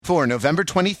For November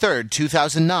 23rd,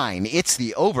 2009, it's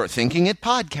the Overthinking It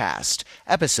podcast,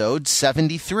 episode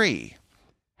 73,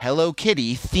 Hello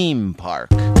Kitty Theme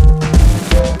Park.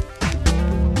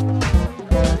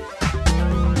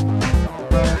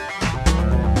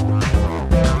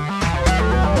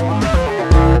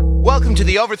 Welcome to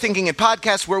the Overthinking It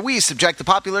podcast, where we subject the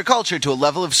popular culture to a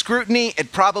level of scrutiny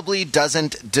it probably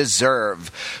doesn't deserve.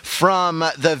 From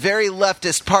the very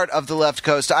leftist part of the left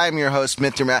coast, I am your host,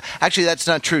 Mr. Matt. Actually, that's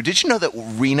not true. Did you know that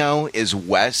Reno is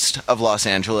west of Los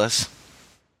Angeles?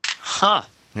 Huh.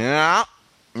 Yeah.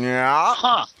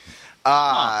 Huh.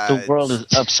 The world is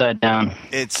upside down.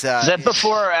 It's is that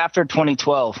before or after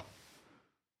 2012?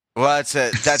 Well,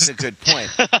 that's a good point.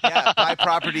 Yeah, buy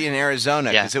property in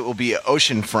Arizona because it will be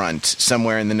oceanfront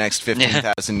somewhere in the next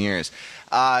 15,000 years.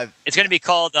 It's going to be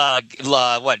called,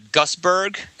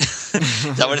 Gusburg? Is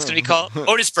that what it's going to be called?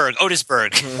 Otisburg,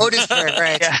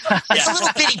 right. It's a little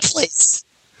bitty place.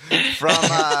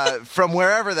 From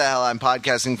wherever the hell I'm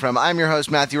podcasting from, I'm your host,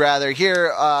 Matthew Rather,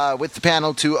 here with the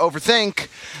panel to overthink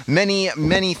many,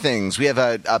 many things. We have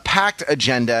a packed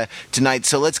agenda tonight,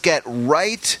 so let's get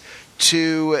right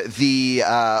to the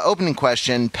opening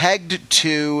question, pegged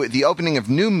to the opening of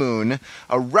New Moon,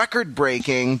 a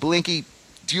record-breaking, Blinky,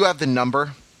 do you have the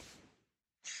number?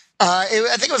 I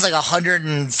think it was like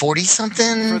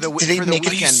 140-something. For the weekend.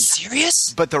 Are you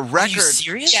serious? But the record... Are you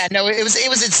serious? Yeah, no, it was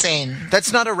insane.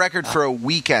 That's not a record for a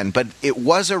weekend, but it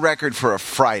was a record for a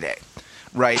Friday,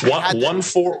 right?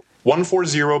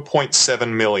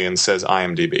 140.7 million says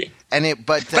IMDb. And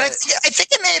but I think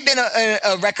it may have been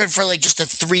a record for like just a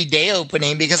 3-day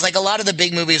opening, because like a lot of the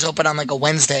big movies open on like a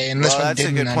Wednesday, and this one that's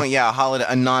didn't. A good point. Yeah,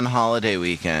 a non-holiday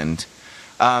weekend.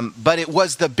 But it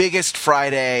was the biggest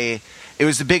Friday. It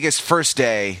was the biggest first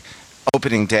day,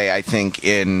 opening day, I think,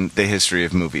 in the history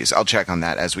of movies. I'll check on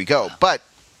that as we go. But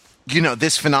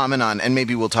this phenomenon, and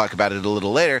maybe we'll talk about it a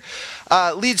little later,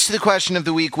 leads to the question of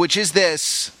the week, which is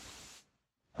this: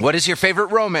 what is your favorite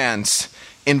romance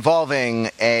involving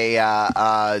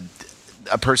a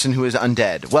person who is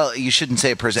undead? Well, you shouldn't say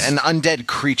a person, an undead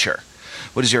creature.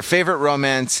 What is your favorite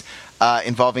romance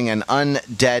involving an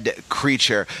undead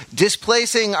creature?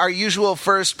 Displacing our usual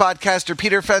first podcaster,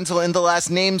 Peter Fenzel, in the last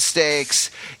name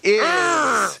stakes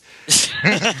is... is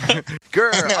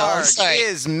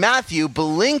Matthew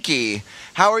Belinky.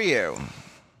 How are you?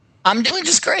 I'm doing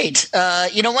just great.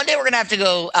 One day we're going to have to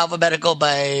go alphabetical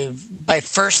by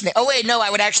first name. Oh, wait, no,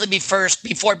 I would actually be first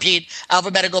before Pete,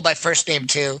 alphabetical by first name,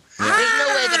 too. There's no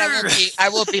way that I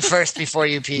won't be first before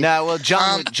you, Pete. No, well,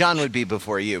 John would be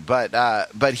before you,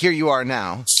 but here you are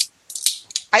now.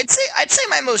 I'd say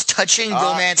my most touching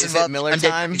romance is it Miller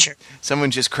time? Someone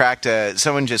just cracked a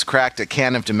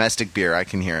can of domestic beer. I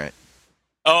can hear it.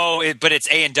 Oh, but it's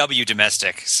A&W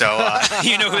domestic, so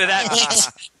you know who that means.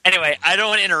 Anyway, I don't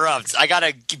want to interrupt. I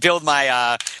gotta build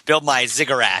my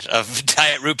ziggurat of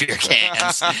Diet Root Beer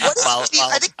cans. I'm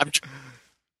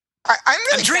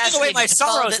drinking away my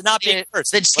sorrows and not being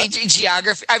first. The changing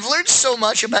geography. I've learned so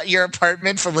much about your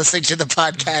apartment from listening to the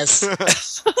podcast.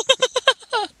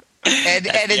 and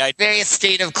it's various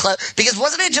state of because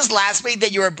wasn't it just last week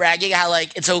that you were bragging how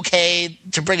like it's okay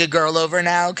to bring a girl over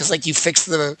now because like you fixed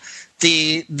the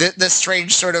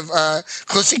strange sort of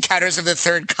Close Encounters of the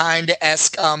Third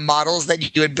Kind-esque models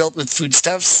that you had built with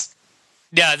foodstuffs?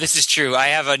 Yeah, this is true. I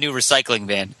have a new recycling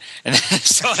bin, and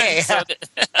so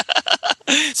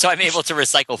I'm able to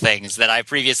recycle things that I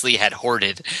previously had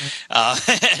hoarded.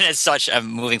 And as such, I'm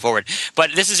moving forward.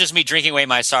 But this is just me drinking away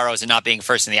my sorrows and not being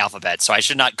first in the alphabet. So I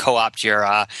should not co-opt your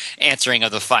answering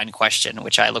of the fine question,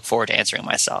 which I look forward to answering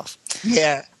myself.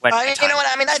 Yeah. You know what?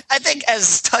 I mean, I think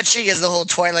as touching as the whole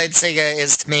Twilight saga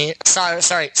is to me,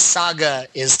 saga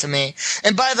is to me.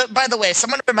 And by the way,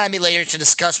 someone remind me later to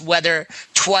discuss whether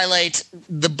Twilight,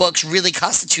 the books, really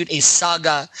constitute a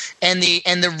saga and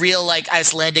the real like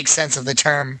Icelandic sense of the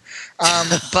term.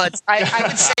 But I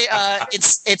would say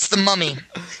it's the Mummy,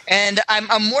 and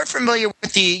I'm more familiar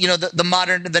with the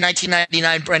modern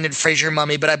 1999 Brendan Fraser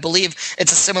Mummy, but I believe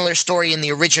it's a similar story in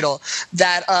the original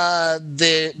that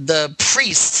the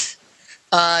priest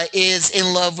is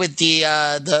in love with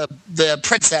the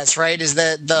princess, right? Is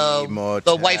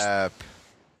the wife?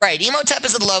 Right, Imhotep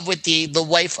is in love with the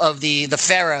wife of the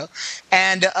pharaoh,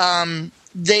 and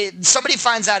somebody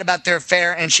finds out about their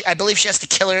affair, and I believe she has to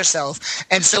kill herself.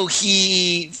 And so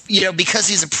he, because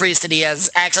he's a priest and he has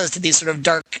access to these sort of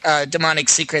dark demonic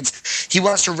secrets, he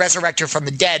wants to resurrect her from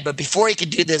the dead. But before he can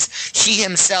do this, he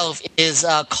himself is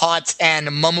caught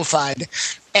and mummified.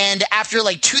 And after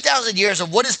like 2,000 years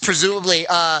of what is presumably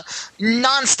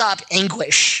nonstop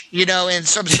anguish, in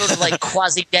some sort of like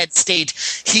quasi-dead state,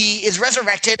 he is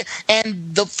resurrected,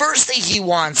 and the first thing he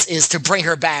wants is to bring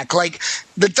her back. Like,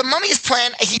 the Mummy's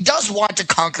plan, he does want to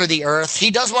conquer the Earth.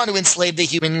 He does want to enslave the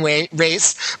human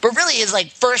race, but really his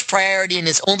like first priority and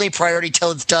his only priority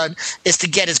till it's done is to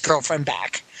get his girlfriend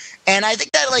back. And I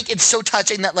think that like it's so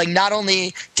touching that like not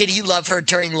only did he love her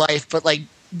during life, but like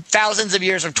thousands of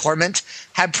years of torment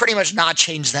have pretty much not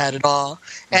changed that at all.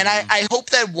 And I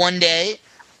hope that one day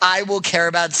I will care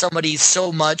about somebody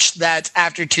so much that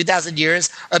after 2,000 years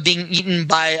of being eaten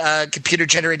by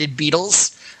computer-generated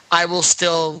beetles, I will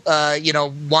still,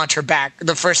 want her back.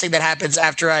 The first thing that happens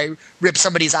after I rip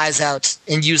somebody's eyes out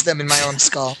and use them in my own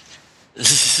skull.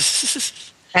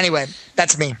 Anyway,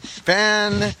 that's me.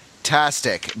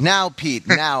 Fantastic. Now, Pete,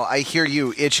 I hear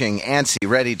you itching, antsy,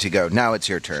 ready to go. Now it's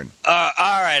your turn. All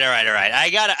right. I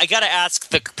gotta ask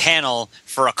the panel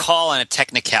for a call on a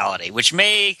technicality, which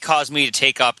may cause me to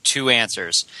take up two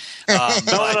answers.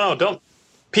 No, don't.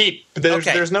 Pete,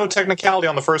 there's no technicality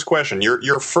on the first question.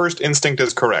 Your first instinct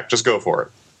is correct. Just go for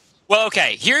it. Well,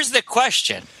 okay. Here's the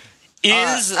question: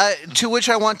 to which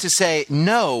I want to say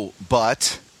no,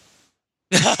 but.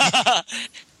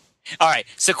 All right.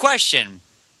 So, question: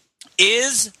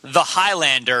 is the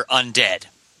Highlander undead?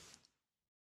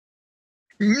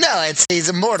 No, he's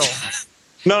immortal.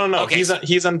 No. Okay. He's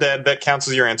undead. That counts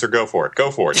as your answer. Go for it.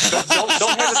 Don't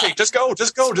hesitate. Just go.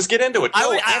 Just get into it.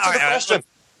 Go. Answer the question.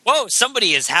 Whoa,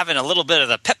 somebody is having a little bit of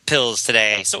the pep pills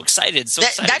today. So excited.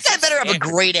 That guy better have a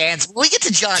great answer. When we get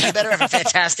to John, he better have a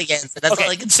fantastic answer. That's all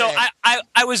I can say. So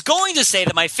I was going to say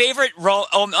that my favorite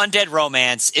undead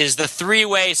romance is the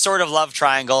three-way sort of love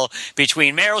triangle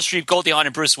between Meryl Streep, Goldie Hawn,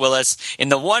 and Bruce Willis in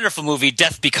the wonderful movie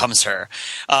Death Becomes Her,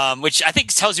 which I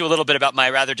think tells you a little bit about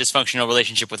my rather dysfunctional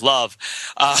relationship with love.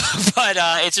 But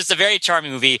it's just a very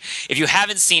charming movie. If you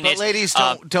haven't seen it... ladies,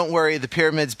 don't worry. The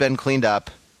pyramid's been cleaned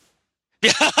up.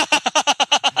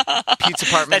 Pete's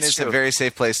apartment is a very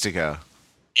safe place to go.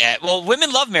 Yeah, well,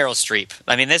 women love Meryl Streep.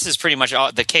 I mean, this is pretty much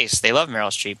the case. They love Meryl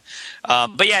Streep.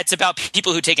 But yeah, it's about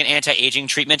people who take an anti-aging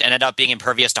treatment and end up being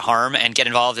impervious to harm and get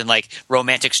involved in like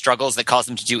romantic struggles that cause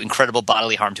them to do incredible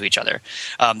bodily harm to each other.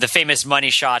 The famous money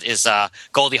shot is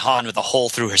Goldie Hawn with a hole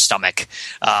through her stomach.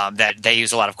 That they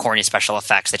use a lot of corny special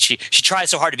effects. That she tries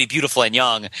so hard to be beautiful and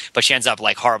young, but she ends up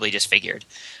like horribly disfigured.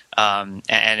 And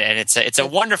it's a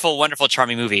wonderful, wonderful,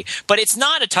 charming movie, but it's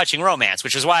not a touching romance,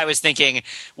 which is why I was thinking,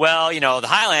 well, the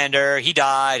Highlander, he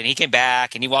died and he came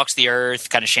back and he walks the earth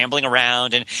kind of shambling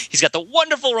around, and he's got the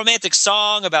wonderful romantic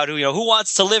song about who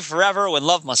wants to live forever when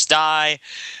love must die,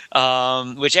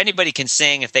 which anybody can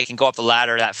sing if they can go up the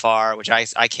ladder that far, which I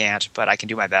can't, but I can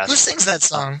do my best. Who sings that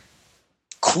song?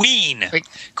 Queen.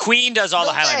 Queen does all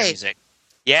the Highlander music.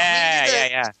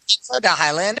 Yeah. The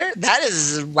Highlander? That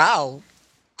is, wow.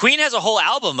 Queen has a whole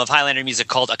album of Highlander music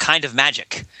called A Kind of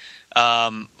Magic,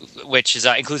 which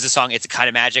includes the song It's a Kind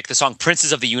of Magic, the song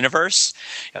Princes of the Universe.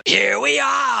 Here we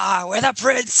are, we're the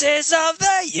princes of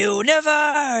the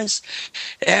universe.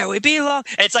 There we belong.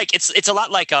 And it's a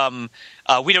lot like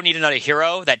We Don't Need Another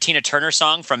Hero, that Tina Turner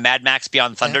song from Mad Max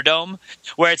Beyond Thunderdome,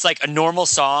 where it's like a normal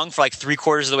song for like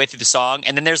 3/4 of the way through the song,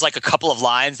 and then there's like a couple of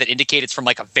lines that indicate it's from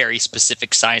like a very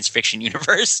specific science fiction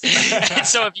universe. And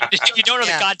so if you don't know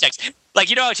the context, like,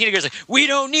 how Tina goes like, we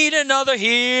don't need another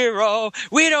hero,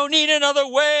 we don't need another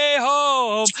way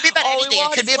home. It could be about anything.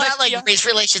 It could be about like race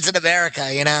relations in America,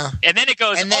 And then it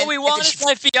goes, all we want is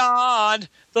life beyond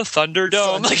the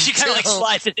Thunderdome. Like, she kind of like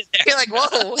slides it in there. You're like,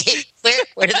 whoa, wait,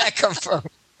 where did that come from?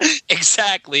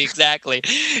 Exactly.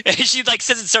 And she like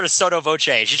says it sort of sotto voce.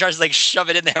 She tries to like shove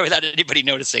it in there without anybody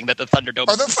noticing that the Thunderdome.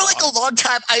 Although for like a long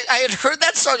time, I had heard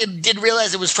that song and didn't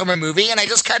realize it was from a movie, and I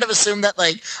just kind of assumed that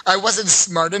like I wasn't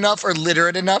smart enough or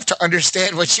literate enough to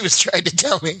understand what she was trying to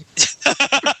tell me.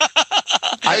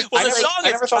 I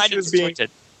never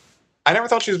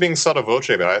thought she was being sotto voce,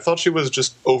 but I thought she was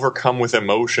just overcome with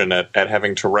emotion at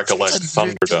having to recollect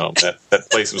Thunderdome.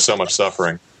 That place of so much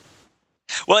suffering.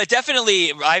 Well, I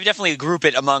definitely group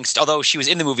it amongst, although she was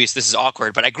in the movie, so this is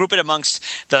awkward, but I group it amongst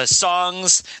the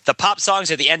songs, the pop songs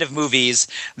at the end of movies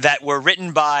that were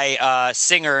written by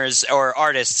singers or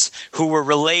artists who were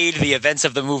relayed the events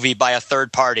of the movie by a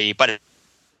third party, but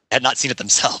had not seen it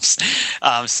themselves,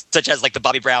 such as like the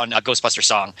Bobby Brown Ghostbuster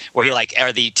song, where he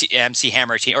or the MC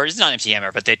Hammer, or it's not MC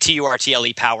Hammer, but the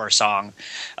TURTLE Power song,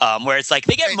 where it's like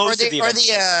they get most of the events.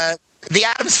 Or the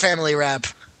Addams Family rap.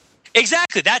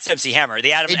 Exactly, that's MC Hammer.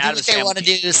 The Addams Family. They want to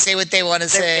do, say what they want to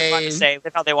say,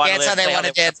 live how they want to live, how they want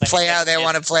to dance, play how they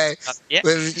want to play. Yeah.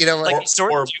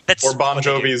 Or Bon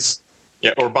Jovi's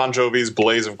Yeah, or Bon Jovi's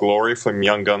Blaze of Glory from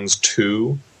Young Guns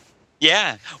 2.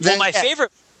 Yeah. Well, my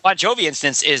favorite Bon Jovi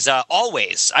instance is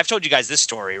Always. I've told you guys this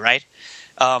story, right?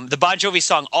 The Bon Jovi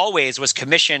song Always was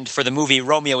commissioned for the movie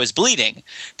Romeo is Bleeding,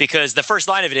 because the first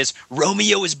line of it is,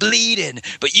 Romeo is bleeding,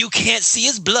 but you can't see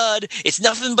his blood. It's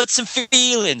nothing but some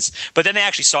feelings. But then they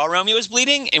actually saw Romeo is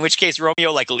bleeding, in which case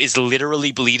Romeo is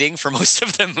literally bleeding for most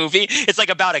of the movie. It's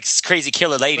about a crazy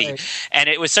killer lady. Right. And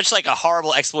it was such a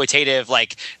horrible exploitative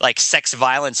like sex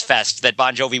violence fest that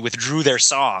Bon Jovi withdrew their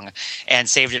song and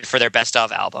saved it for their best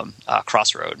of album,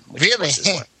 Crossroad. Really?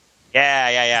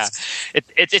 Yeah.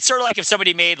 It's sort of like if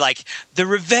somebody made The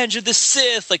Revenge of the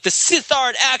Sith, the Sith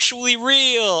aren't actually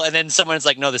real, and then someone's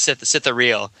like, no, the Sith are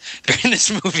real. They're in this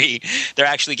movie. They're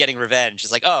actually getting revenge.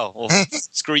 It's oh, well,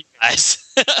 screw you guys.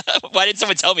 Why didn't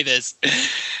someone tell me this?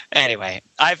 Anyway,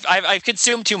 I've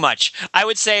consumed too much. I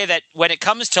would say that when it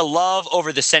comes to love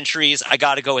over the centuries, I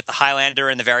got to go with the Highlander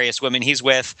and the various women he's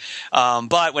with.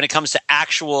 But when it comes to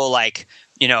actual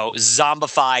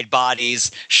zombified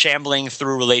bodies shambling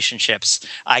through relationships,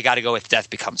 I got to go with Death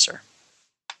Becomes Her.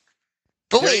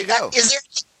 But wait, is there?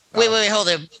 Wait, hold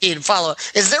on. Follow.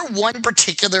 Is there one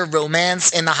particular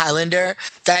romance in the Highlander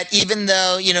that, even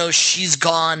though she's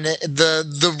gone,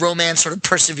 the romance sort of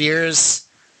perseveres?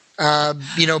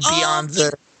 Beyond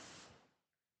the.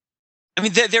 I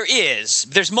mean,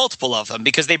 there's multiple of them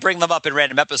because they bring them up in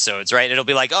random episodes, right? It'll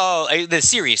be the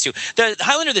series too. The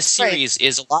Highlander, the series,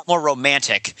 is a lot more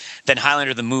romantic than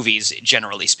Highlander, the movies,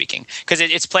 generally speaking, because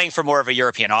it's playing for more of a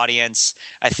European audience,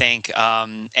 I think.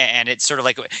 And it's sort of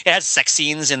it has sex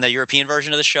scenes in the European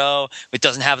version of the show. It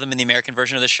doesn't have them in the American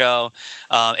version of the show.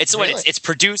 It's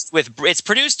produced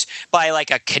by a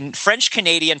French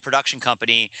Canadian production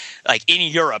company, in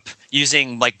Europe,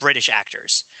 using British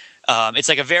actors. It's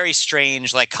a very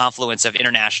strange confluence of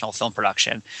international film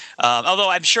production. Although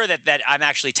I'm sure that I'm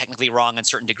actually technically wrong in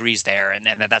certain degrees there, and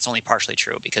that's only partially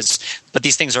true but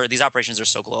these operations are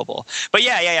so global. But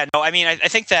yeah. No, I mean, I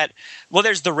think that,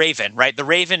 there's The Raven, right? The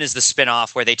Raven is the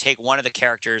spinoff where they take one of the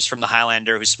characters from the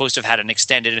Highlander who's supposed to have had an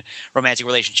extended romantic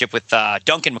relationship with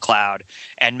Duncan MacLeod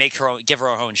and give her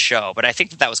own show. But I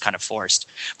think that was kind of forced.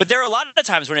 But there are a lot of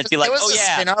times when it'd be we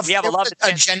have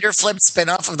a gender flip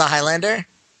spinoff of the Highlander.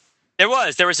 There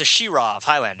was a She-Ra of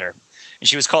Highlander, and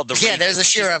she was called the Raven. Yeah, there's a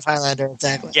She-Ra of Highlander,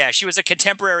 exactly. Yeah, she was a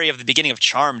contemporary of the beginning of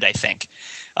Charmed, I think,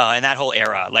 in that whole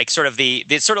era. It's sort of the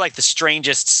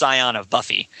strangest scion of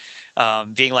Buffy,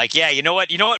 being you know what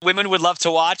women would love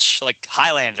to watch?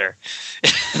 Highlander.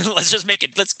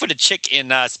 Let's put a chick in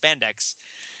spandex.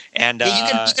 And you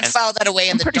can file that away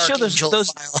in the Dark Angel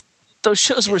file. Those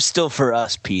shows were still for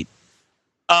us, Pete.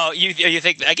 Oh, you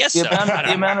think? I guess the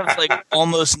amount of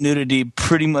almost nudity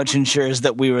pretty much ensures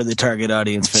that we were the target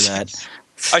audience for that.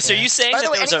 Oh, so you saying that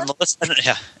there was a Melissa?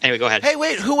 Yeah. Anyway, go ahead. Hey,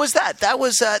 wait, who was that? That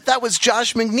was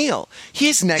Josh McNeil.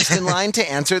 He's next in line to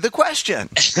answer the question.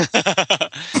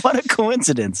 What a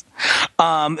coincidence!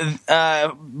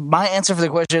 My answer for the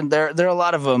question: there are a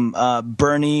lot of them.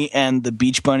 Bernie and the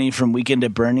Beach Bunny from Weekend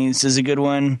at Bernie's is a good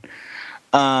one.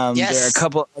 Yes. There are a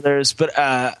couple others, but.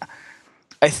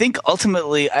 I think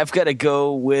ultimately I've got to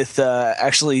go with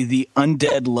actually the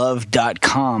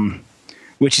undeadlove.com,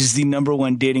 which is the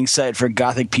 #1 dating site for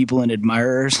gothic people and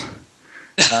admirers,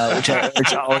 which I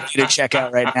urge all of you to check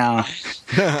out right now.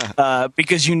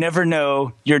 Because you never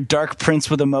know, your dark prince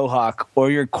with a mohawk or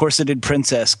your corseted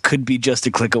princess could be just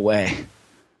a click away.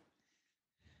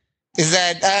 Is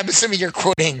that? I'm assuming you're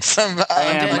quoting from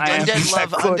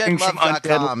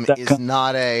Undeadlove.com is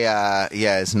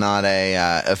not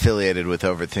affiliated with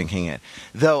Overthinking It.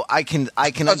 Though I can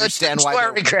understand why.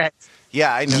 Regret.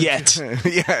 Yeah, I know. Yet.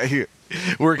 Yeah,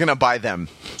 we're gonna buy them.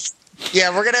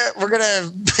 Yeah, we're gonna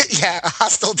a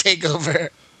hostile takeover.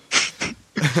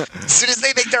 As soon as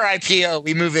they make their IPO,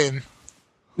 we move in.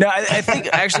 No, I think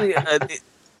actually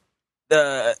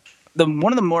the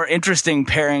one of the more interesting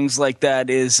pairings like that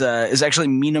is actually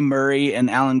Mina Murray and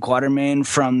Alan Quatermain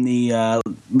from the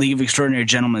League of Extraordinary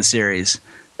Gentlemen series,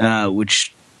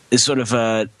 which is sort of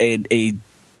a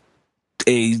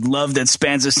love that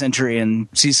spans a century and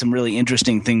sees some really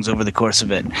interesting things over the course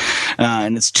of it.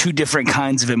 And it's two different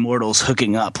kinds of immortals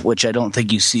hooking up, which I don't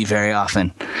think you see very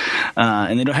often.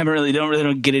 And they don't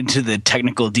really get into the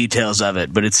technical details of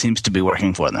it, but it seems to be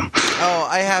working for them. Oh,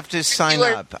 I have to sign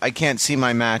up. I can't see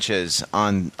my matches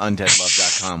on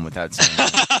undeadlove.com without signing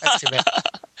up. That's too bad.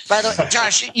 By the way,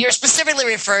 Josh, you're specifically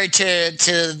referring to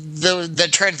the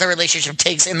turn the relationship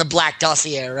takes in the Black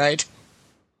Dossier, right?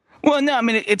 Well, no, I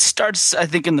mean it starts, I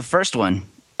think, in the first one,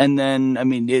 and then I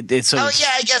mean it sort of. Oh yeah,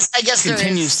 I guess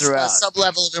continues there is throughout. A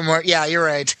sub-level of it more. Yeah, you're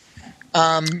right.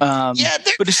 Yeah,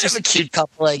 they're but it's just a cute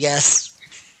couple, I guess.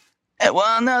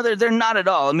 Well, no, they're not at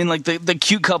all. I mean, like the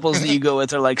cute couples that you go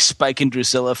with are like Spike and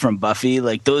Drusilla from Buffy.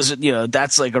 Like those,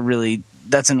 that's like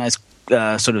that's a nice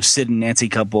sort of Sid and Nancy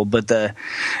couple. But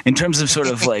in terms of sort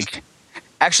of like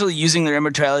actually using their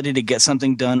immortality to get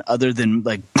something done other than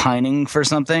like pining for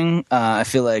something, I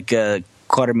feel like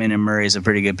Quatermain and Murray is a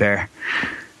pretty good pair.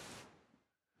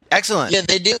 Excellent. Yeah,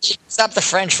 they do stop the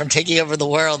French from taking over the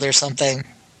world or something.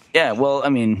 Yeah, well, I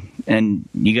mean, and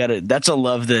that's a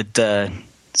love that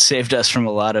saved us from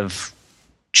a lot of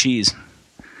cheese.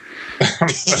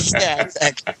 Yeah,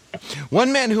 exactly.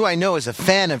 One man who I know is a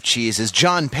fan of cheese is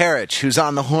John Parrish, who's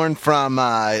on the horn from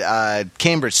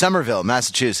Cambridge, Somerville,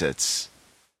 Massachusetts.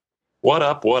 What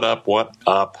up?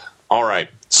 All right.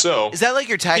 So is that like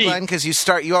your tagline? Because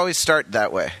you always start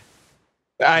that way.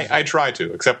 I try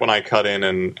to, except when I cut in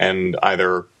and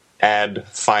either add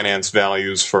finance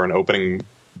values for an opening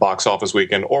box office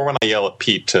weekend, or when I yell at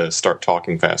Pete to start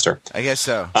talking faster. I guess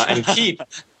so. And Pete,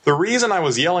 the reason I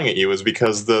was yelling at you is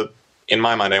because in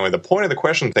my mind anyway, the point of the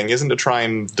question thing isn't to try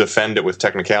and defend it with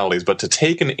technicalities, but to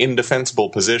take an indefensible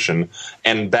position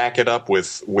and back it up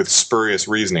with spurious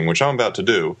reasoning, which I'm about to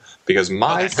do, because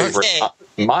my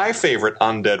favorite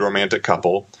undead romantic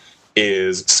couple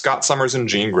is Scott Summers and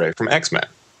Jean Grey from X-Men.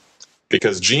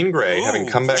 Because Jean Grey, having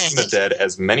come back from the dead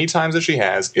as many times as she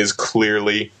has, is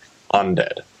clearly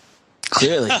undead.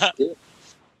 Clearly.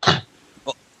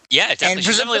 Well, yeah, definitely.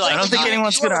 She's definitely I don't think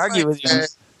anyone's going to argue with you.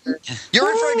 You're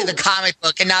referring to the comic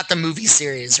book and not the movie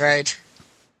series, right?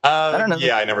 I don't know.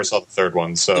 Yeah, I never saw the third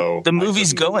one, so... The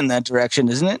movies go in that direction,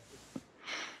 isn't it?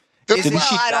 Didn't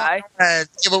she die? I don't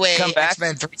give away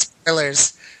X-Men 3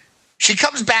 spoilers. She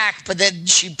comes back, but then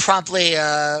she promptly,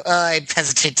 I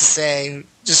hesitate to say,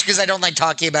 just because I don't like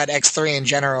talking about X3 in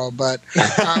general, but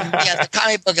the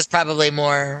comic book is probably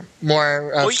more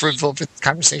fruitful for this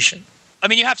conversation. I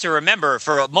mean, you have to remember,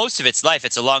 for most of its life,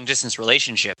 it's a long-distance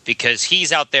relationship because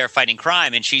he's out there fighting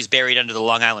crime and she's buried under the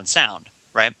Long Island Sound,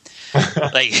 right?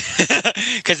 Like,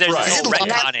 because there's this whole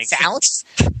retconning. Sounds?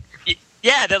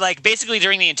 Yeah, that like basically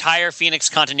during the entire Phoenix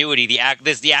continuity, the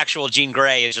actual Jean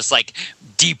Grey is just like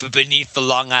deep beneath the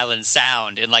Long Island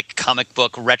Sound in like comic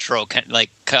book retro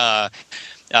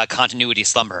continuity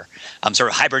slumber, sort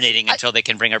of hibernating until they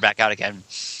can bring her back out again.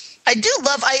 I do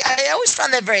love. I always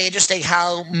found that very interesting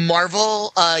how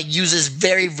Marvel uses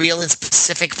very real and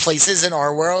specific places in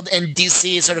our world, and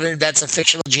DC sort of invents a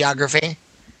fictional geography.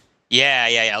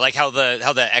 Yeah. Like how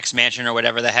the X Mansion or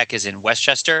whatever the heck is in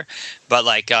Westchester, but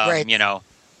like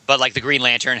but like the Green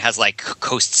Lantern has like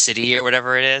Coast City or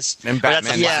whatever it is. And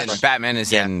Batman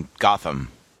is in Gotham.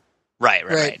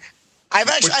 Right. I've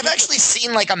actually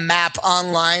seen like a map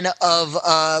online of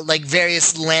like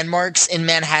various landmarks in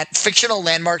Manhattan, fictional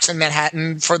landmarks in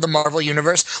Manhattan for the Marvel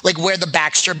universe, like where the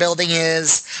Baxter Building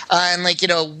is, and like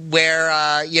where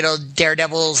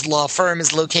Daredevil's law firm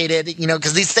is located.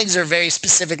 Because these things are very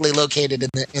specifically located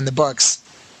in the books.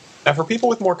 Now, for people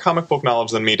with more comic book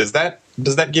knowledge than me, does that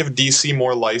give DC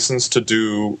more license to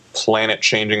do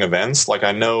planet-changing events? Like,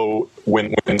 I know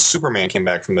when Superman came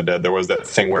back from the dead, there was that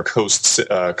thing where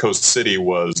Coast City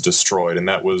was destroyed, and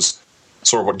that was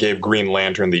sort of what gave Green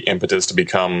Lantern the impetus to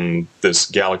become this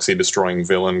galaxy-destroying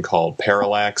villain called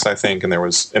Parallax, I think, and there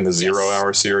was in the Zero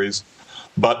Hour series.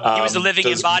 But he was the living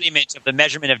embodiment of the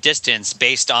measurement of distance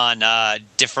based on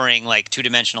differing, like,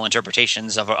 two-dimensional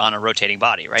interpretations on a rotating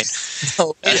body, right?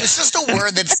 No, it was just a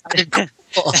word that sounded cool.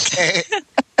 Okay.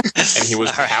 And he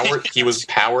was powered. He was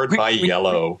powered by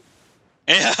yellow.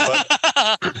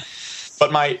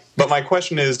 But my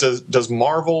question is, does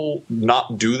Marvel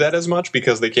not do that as much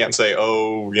because they can't say,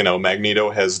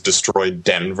 Magneto has destroyed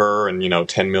Denver and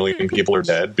 10 million people are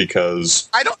dead because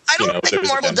I don't think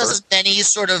Marvel does as many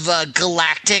sort of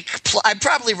galactic. I'm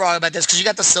probably wrong about this because you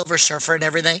got the Silver Surfer and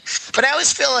everything, but I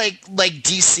always feel like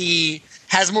DC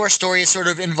has more stories sort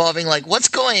of involving like what's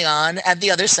going on at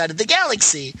the other side of the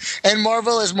galaxy, and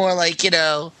Marvel is more like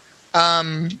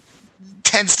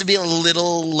tends to be a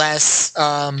little less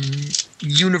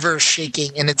universe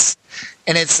shaking in its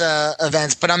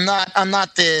events, but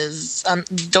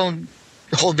don't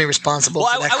hold me responsible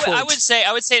for that quote. I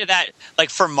would say to that, like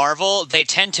for Marvel, they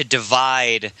tend to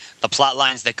divide the plot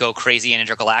lines that go crazy and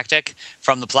intergalactic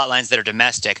from the plot lines that are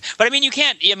domestic. But I mean, you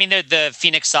can't. I mean, the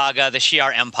Phoenix Saga, the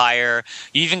Shi'ar Empire.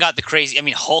 You even got the crazy. I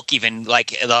mean, Hulk, even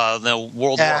like the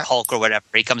World War Hulk or whatever.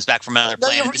 He comes back from another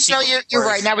planet. You're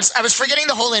right. And I was forgetting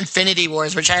the whole Infinity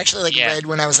Wars, which I actually read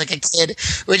when I was like a kid,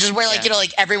 which is where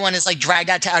like everyone is like dragged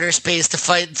out to outer space to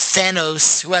fight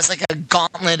Thanos, who has like a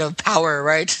gauntlet of power,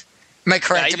 right? Am I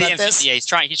correct about this? Yeah, he's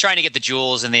trying to get the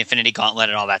jewels and the Infinity Gauntlet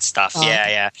and all that stuff.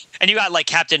 Yeah. And you got like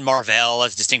Captain Marvel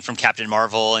as distinct from Captain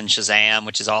Marvel and Shazam,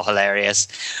 which is all hilarious.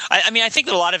 I mean, I think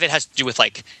that a lot of it has to do with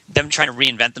like them trying to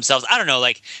reinvent themselves. I don't know,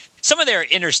 like some of their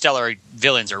Interstellar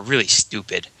villains are really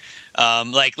stupid.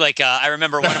 I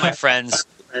remember one of my friends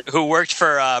who worked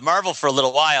for Marvel for a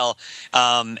little while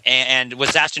and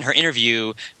was asked in her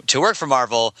interview to work for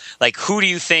Marvel, like, who do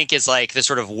you think is like the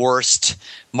sort of worst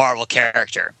Marvel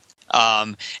character?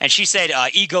 And she said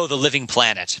Ego the Living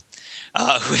Planet,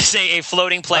 who is a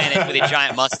floating planet with a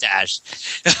giant mustache,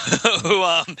 who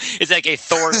is like a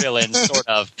Thor villain, sort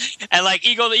of. And like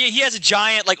Ego, he has a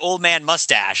giant like old man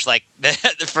mustache, like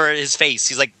for his face.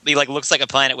 He looks like a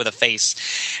planet with a face.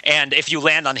 And if you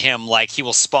land on him, like he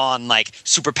will spawn like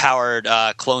super powered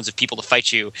clones of people to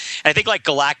fight you. And I think like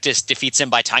Galactus defeats him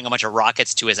by tying a bunch of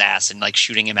rockets to his ass and like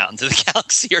shooting him out into the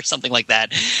galaxy or something like that.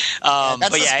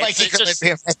 It's just,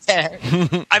 right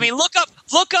there. I mean, look up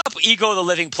Ego the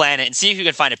Living Planet and see if you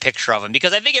can find a picture of him,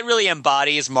 because I think it really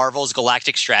embodies Marvel's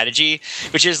galactic strategy,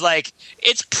 which is like,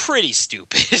 it's pretty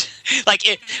stupid.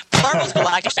 Marvel's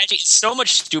galactic strategy is so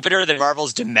much stupider than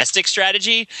Marvel's domestic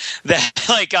strategy that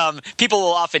like people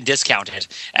will often discount it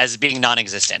as being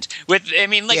non-existent.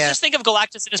 Just think of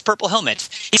Galactus in his purple helmet.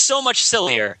 He's so much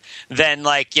sillier than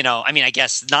I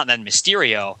guess not than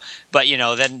Mysterio, but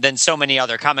than so many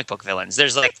other comic book villains.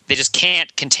 There's like, they just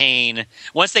can't contain,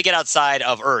 once they get outside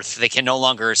of Earth, they can no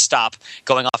longer stop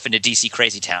going off into DC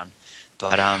Crazy Town.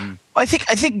 But I think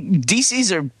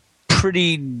DC's are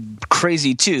pretty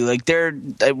crazy too. Like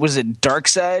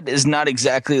Darkseid is not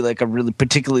exactly like a really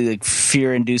particularly like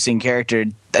fear-inducing character.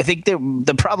 I think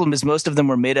the problem is most of them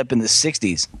were made up in the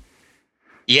 60s.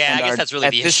 Yeah, I guess that's really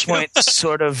the issue. At this point,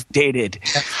 sort of dated.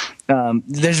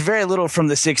 There's very little from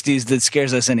the 60s that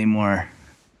scares us anymore,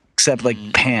 except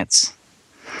like pants.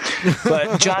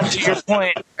 But John, to your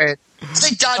point, I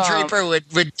think Don Draper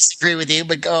would disagree with you,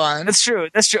 but go on. That's true.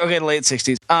 Okay, late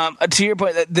 60s. To your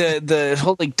point, the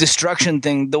whole like destruction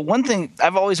thing. The one thing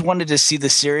I've always wanted to see the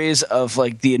series of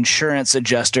like the insurance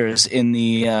adjusters in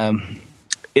the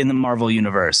Marvel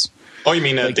universe. Oh, you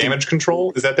mean Damage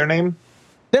Control? Is that their name?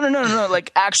 No.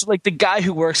 Like actually, like the guy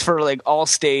who works for like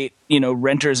Allstate,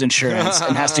 renters insurance,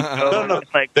 and has to go. No.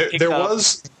 Like,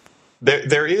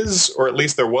 There is, or at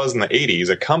least there was in the 80s,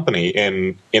 a company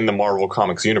in the Marvel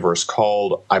Comics universe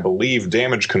called, I believe,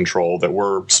 Damage Control, that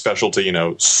were special to,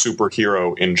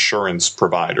 superhero insurance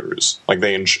providers. Like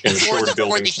they insured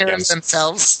buildings against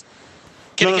themselves.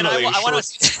 They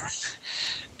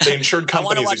insured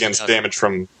companies against damage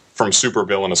from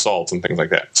supervillain assaults and things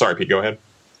like that. Sorry, Pete, go ahead.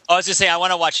 I was going to say, I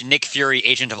want to watch Nick Fury,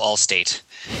 Agent of Allstate.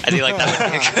 I think like that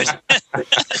would be good.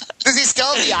 Does he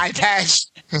still have the eye patch?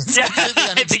 Yeah,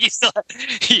 I think he's still.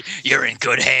 You're in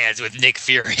good hands with Nick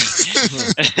Fury.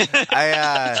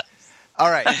 All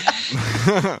right. By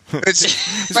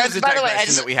the way, I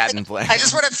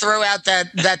just want to throw out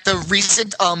that the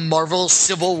recent Marvel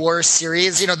Civil War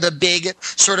series, the big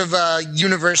sort of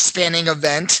universe-spanning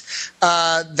event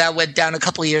that went down a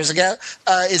couple of years ago,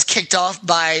 is kicked off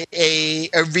by a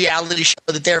reality show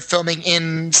that they're filming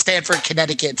in Stamford,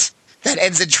 Connecticut. That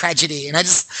ends in tragedy, and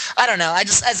I don't know.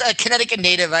 As a Connecticut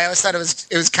native, I always thought it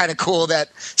was kind of cool that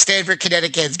Stamford,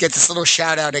 Connecticut gets this little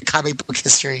shout out in comic book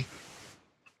history.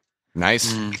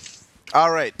 Nice. All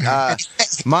right.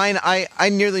 Mine, I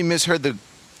nearly misheard the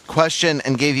question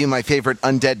and gave you my favorite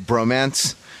undead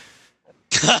bromance,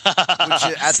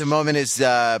 which at the moment is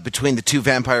between the two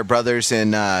vampire brothers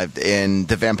in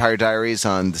the Vampire Diaries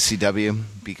on the CW.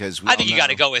 Because I think you got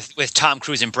to go with Tom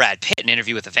Cruise and Brad Pitt, an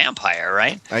interview with a vampire,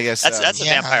 right? I guess that's a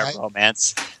vampire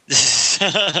romance.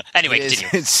 Anyway, continue.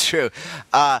 It's true.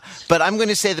 But I'm going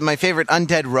to say that my favorite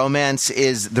undead romance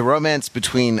is the romance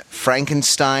between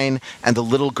Frankenstein and the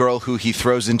little girl who he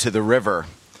throws into the river.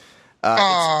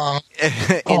 In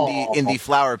the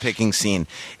flower picking scene.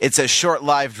 It's a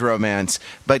short-lived romance,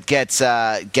 but gets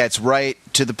right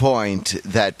to the point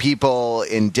that people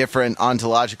in different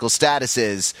ontological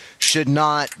statuses should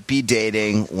not be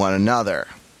dating one another.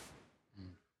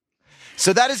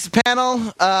 So that is the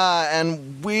panel,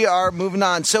 and we are moving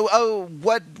on. So,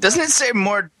 what doesn't it say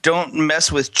more? Don't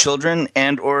mess with children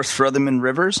and/or throw them in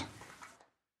rivers.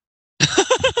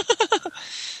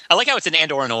 I like how it's an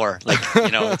and or an or. Like,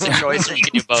 it's a choice and you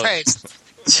can do both.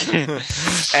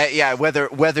 Yeah,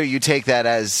 whether you take that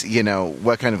as,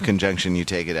 what kind of conjunction you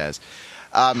take it as.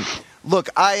 Look,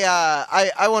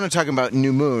 I want to talk about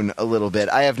New Moon a little bit.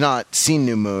 I have not seen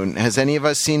New Moon. Has any of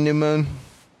us seen New Moon?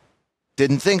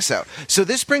 Didn't think so. So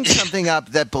this brings something up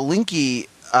that Belinky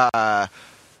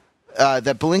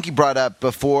brought up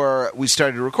before we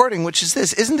started recording, which is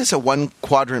this. Isn't this a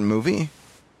one-quadrant movie?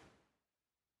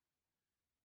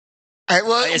 All right,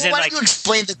 well, why don't you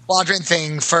explain the quadrant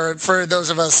thing for those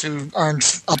of us who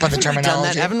aren't up on the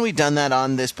terminology? Haven't we done that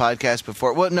on this podcast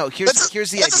before? Well, no, here's the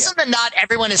idea. This is something not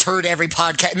everyone has heard every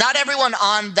podcast. Not everyone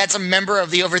that's a member of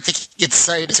the Overthinking It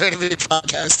site has heard every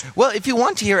podcast. Well, if you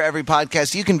want to hear every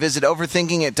podcast, you can visit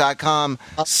overthinkingit.com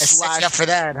for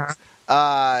that, huh?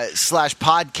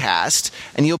 /podcast,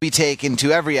 and you'll be taken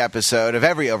to every episode of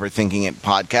every Overthinking It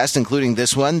podcast, including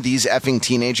this one, These Effing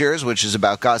Teenagers, which is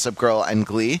about Gossip Girl and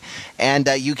Glee. And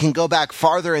you can go back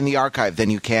farther in the archive than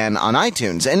you can on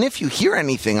iTunes. And if you hear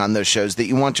anything on those shows that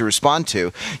you want to respond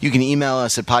to, you can email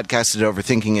us at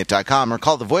podcast@overthinkingit.com or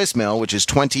call the voicemail, which is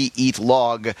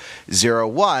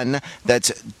 20EAT-LOG-01.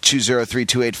 That's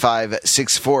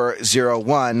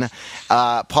 203-285-6401.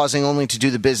 Pausing only to do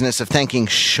the business of thanking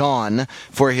Sean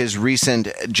for his recent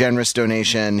generous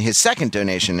donation, his second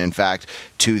donation, in fact,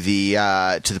 to the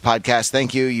podcast.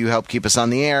 Thank you. You help keep us on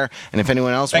the air. And if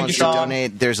anyone else wants to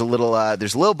donate, there's a little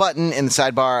button in the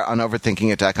sidebar on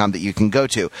overthinkingit.com that you can go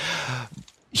to.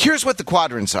 Here's what the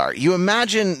quadrants are. You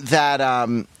imagine that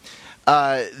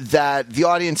that the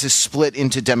audience is split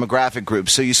into demographic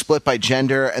groups. So you split by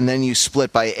gender, and then you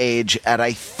split by age at,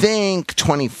 I think,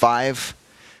 25.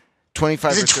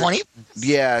 25 is it 20?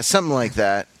 Yeah, something like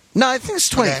that. No, I think it's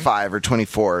 25 or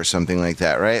 24 or something like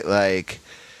that, right? Like,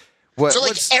 what? So,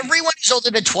 everyone who's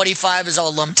older than 25 is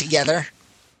all lumped together?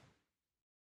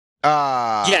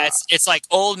 Yeah, it's like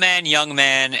old men, young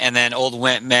men, and then old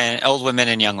women,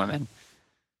 and young women.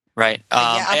 Right.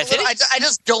 I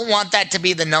just don't want that to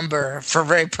be the number for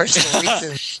very personal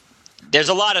reasons. There's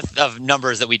a lot of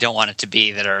numbers that we don't want it to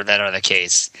be that are the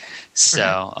case.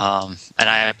 So, and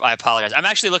I apologize. I'm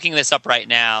actually looking this up right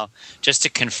now just to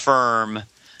confirm.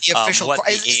 The official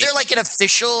is there like an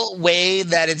official way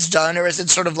that it's done, or is it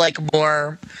sort of like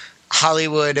more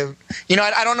Hollywood? I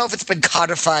don't know if it's been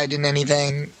codified in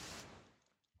anything.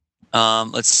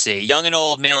 Let's see. Young and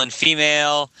old, male and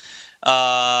female.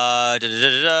 I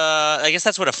guess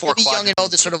that's what a four quadrant. Young and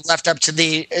old is sort of left up to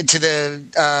the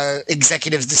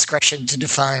executive's discretion to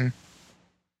define.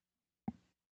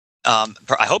 I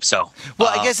hope so. Well,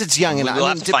 I guess it's young and we'll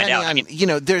have to find out.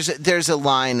 There's a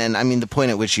line, and I mean the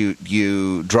point at which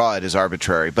you draw it is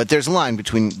arbitrary, but there's a line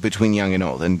between young and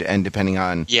old, and depending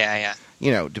on depending.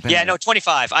 Yeah, no,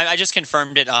 25. I just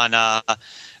confirmed it on a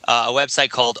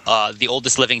website called The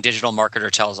Oldest Living Digital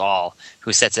Marketer Tells All,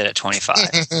 who sets it at 25.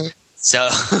 So.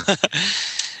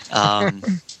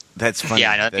 That's funny.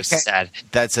 Yeah, I know, that makes me sad.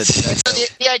 So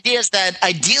the idea is that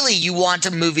ideally you want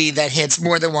a movie that hits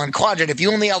more than one quadrant. If you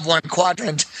only have one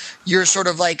quadrant, you're sort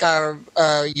of like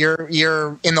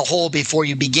you're in the hole before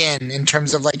you begin in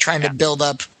terms of like trying to build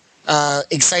up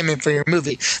excitement for your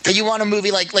movie. That you want a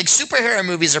movie like superhero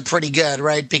movies are pretty good,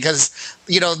 right? Because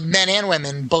men and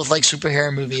women both like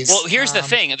superhero movies. Well, here's the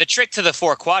thing: the trick to the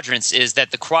four quadrants is that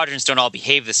the quadrants don't all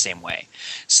behave the same way.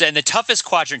 So, and the toughest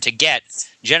quadrant to get,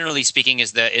 generally speaking,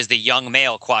 is the young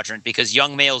male quadrant, because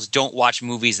young males don't watch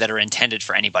movies that are intended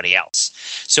for anybody else.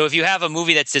 So if you have a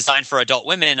movie that's designed for adult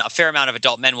women, a fair amount of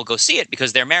adult men will go see it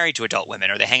because they're married to adult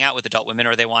women, or they hang out with adult women,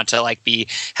 or they want to be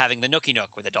having the nookie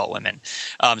nook with adult women.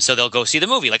 So they'll go see the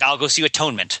movie. Like I'll go see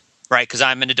Atonement, right? Because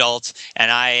I'm an adult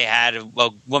and I had a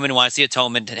woman who wanted to see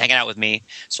Atonement and hanging out with me,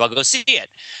 so I'll go see it.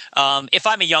 If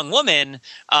I'm a young woman,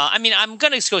 I'm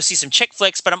going to go see some chick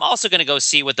flicks, but I'm also going to go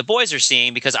see what the boys are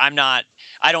seeing, because I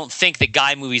don't think that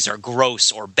guy movies are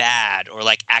gross or bad or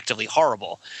actively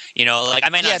horrible. I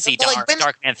might not see Dark Man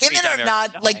 3. Women are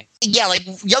not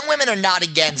young women are not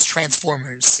against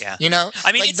Transformers. Yeah.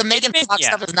 The Megan Fox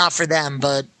stuff is not for them,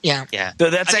 but yeah. Yeah. So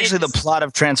that's actually the plot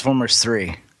of Transformers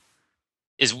 3.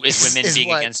 Is women being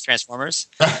what? Against Transformers?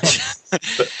 Are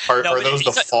those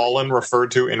the Fallen referred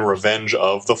to in Revenge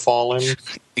of the Fallen?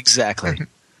 Exactly.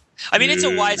 It's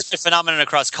a widespread phenomenon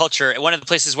across culture. One of the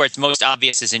places where it's most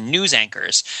obvious is in news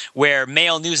anchors, where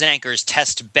male news anchors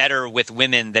test better with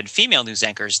women than female news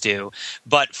anchors do,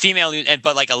 but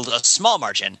a small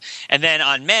margin. And then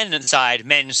on men's side,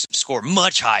 men score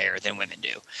much higher than women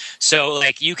do. So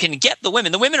you can get the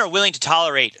women. The women are willing to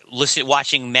tolerate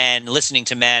watching men, listening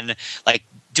to men,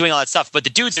 doing all that stuff, but the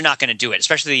dudes are not going to do it,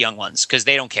 especially the young ones, because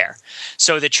they don't care.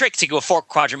 So the trick to go a four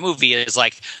quadrant movie is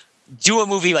do a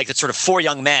movie that's sort of for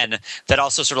young men that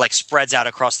also sort of spreads out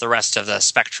across the rest of the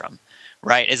spectrum,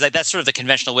 right? That's sort of the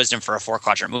conventional wisdom for a four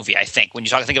quadrant movie, I think. When you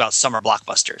think about summer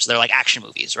blockbusters, they're like action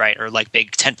movies, right? Or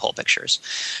big tentpole pictures.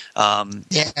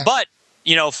 But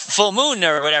Full Moon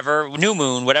or whatever, New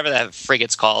Moon, whatever that frig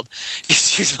it's called,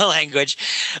 excuse my language.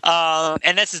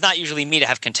 And this is not usually me to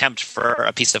have contempt for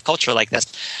a piece of culture like this.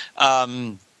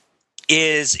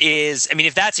 is I mean,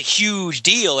 if that's a huge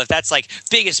deal, if that's like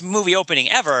biggest movie opening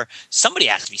ever, somebody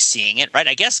has to be seeing it, right?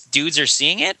 I guess dudes are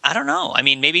seeing it. I don't know. I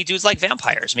mean, maybe dudes like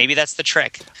vampires. Maybe that's the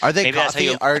trick. Are they maybe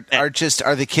gothy?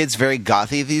 Are the kids very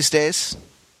gothy these days?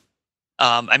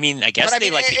 I mean, I guess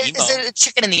they like the emo. Is it a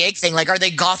chicken and the egg thing? Like, are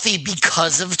they gothy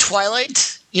because of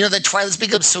Twilight? You know, that Twilight's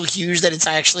become so huge that it's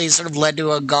actually sort of led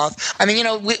to a goth. I mean, you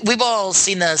know, we've all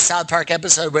seen the South Park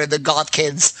episode where the goth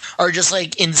kids are just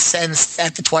like incensed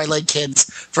at the Twilight kids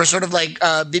for sort of like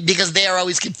because they are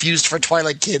always confused for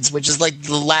Twilight kids, which is like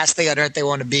the last thing on earth they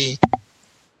want to be.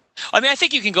 I mean, I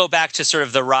think you can go back to sort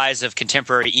of the rise of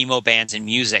contemporary emo bands in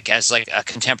music as like a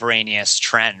contemporaneous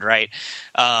trend, right?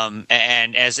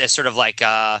 And as sort of like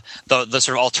the sort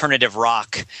of alternative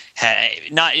rock,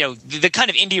 not, you know, the kind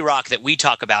of indie rock that we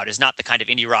talk about is not the kind of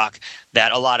indie rock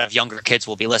that a lot of younger kids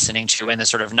will be listening to in the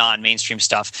sort of non-mainstream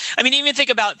stuff. I mean, even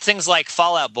think about things like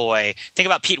Fall Out Boy. Think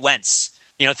about Pete Wentz.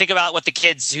 You know, think about what the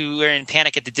kids who are in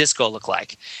Panic at the Disco look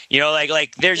like. You know,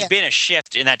 like there's been a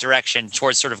shift in that direction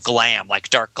towards sort of glam, like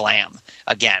dark glam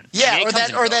again. Yeah, I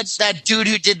mean, or that dude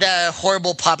who did the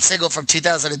horrible pop single from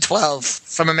 2012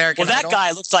 from American Idol.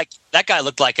 That guy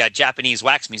looked like a Japanese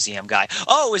wax museum guy.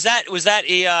 Oh, that was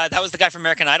the guy from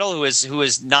American Idol who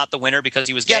was not the winner because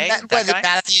he was gay? Was it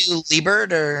Matthew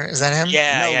Liebert, or is that him?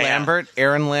 Lambert.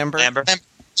 Aaron Lambert.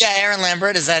 Yeah, Aaron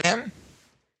Lambert. Is that him?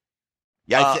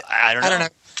 Yeah, I don't know.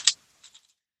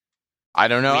 I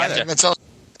don't know either.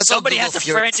 Somebody has to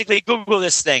frantically Google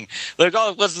this thing. Like,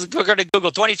 we're going to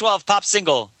Google 2012 pop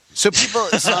single. So people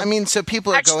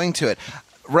are going to it,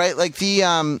 right? Like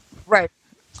the right.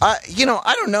 You know,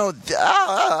 I don't know.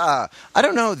 I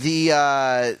don't know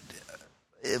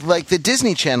like the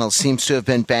Disney Channel seems to have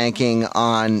been banking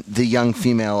on the young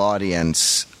female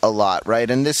audience a lot, right?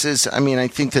 And this is, I mean, I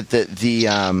think that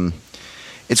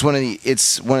it's one of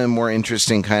the more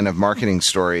interesting kind of marketing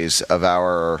stories of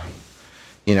our,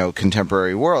 you know,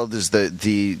 contemporary world is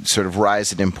the sort of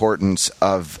rise in importance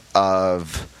of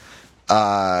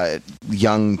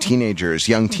young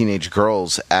teenage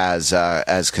girls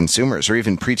as consumers, or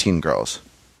even preteen girls.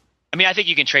 I mean, I think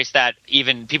you can trace that.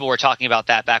 Even people were talking about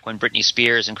that back when Britney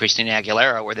Spears and Christina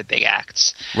Aguilera were the big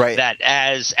acts. Right. That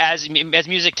as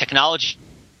music technology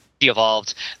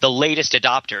evolved, the latest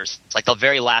adopters, like the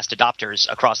very last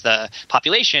adopters across the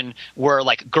population, were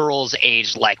like girls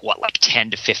aged like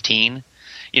 10 to 15.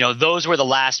 You know, those were the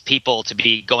last people to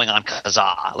be going on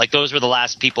Kazaa. Like, those were the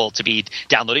last people to be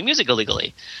downloading music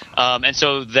illegally. And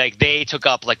so they took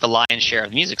up like the lion's share of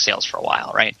the music sales for a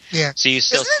while, right? Yeah. So you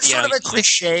still, Isn't that sort of a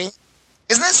cliche?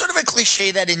 Isn't that sort of a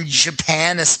cliche that in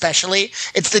Japan especially,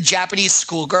 it's the Japanese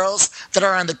schoolgirls that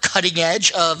are on the cutting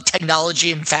edge of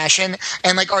technology and fashion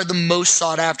and like are the most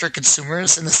sought after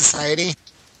consumers in the society?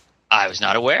 I was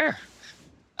not aware.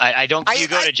 I don't. You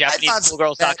go to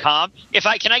JapaneseSchoolgirls.com.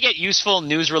 Can I get useful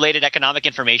news-related economic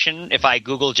information if I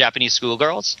Google Japanese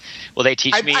schoolgirls? Will they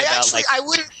teach me about like? I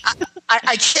wouldn't.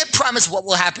 I can't promise what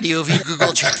will happen to you if you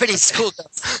Google Japanese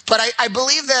schoolgirls, but I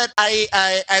believe that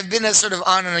I've been a sort of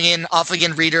on and again, off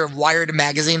again reader of Wired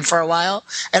magazine for a while,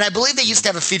 and I believe they used to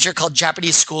have a feature called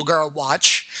Japanese Schoolgirl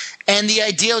Watch. And the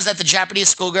idea was that the Japanese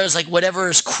schoolgirls, like whatever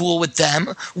is cool with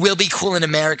them, will be cool in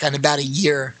America in about a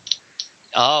year.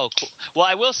 Oh, cool. Well,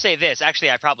 I will say this.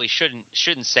 Actually, I probably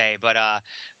shouldn't say, but I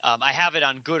have it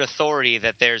on good authority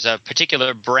that there's a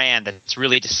particular brand that's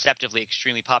really deceptively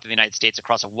extremely popular in the United States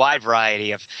across a wide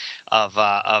variety of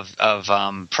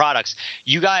products.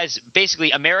 You guys,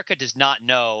 basically, America does not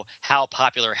know how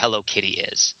popular Hello Kitty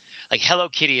is. Like, Hello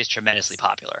Kitty is tremendously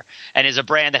popular and is a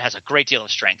brand that has a great deal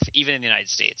of strength, even in the United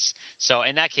States. So,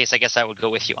 in that case, I guess I would go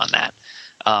with you on that.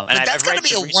 And that's got to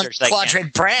be a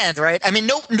one-quadrant brand, right? I mean,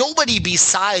 nobody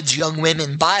besides young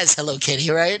women buys Hello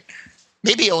Kitty, right?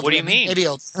 Maybe old. What do you mean? Maybe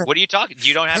old. What are you talking?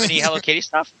 You don't have any Hello Kitty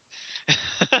stuff?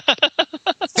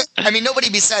 I mean, nobody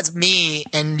besides me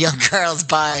and young girls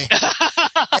buy.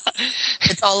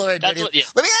 It's all over. Let me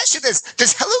ask you this: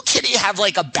 does Hello Kitty have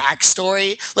like a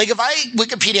backstory? Like, if I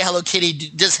Wikipedia Hello Kitty,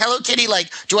 does Hello Kitty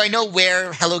do I know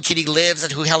where Hello Kitty lives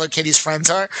and who Hello Kitty's friends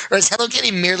are, or is Hello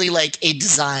Kitty merely like a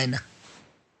design?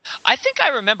 I think I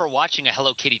remember watching a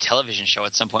Hello Kitty television show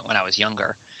at some point when I was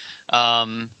younger.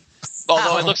 Although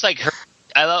it looks like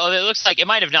it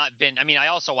might have not been. I mean, I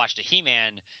also watched a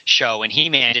He-Man show, and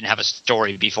He-Man didn't have a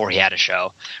story before he had a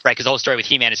show, right? Because the whole story with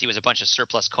He-Man is he was a bunch of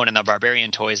surplus Conan the Barbarian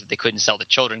toys that they couldn't sell to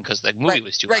children because the movie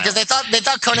was too right. Because they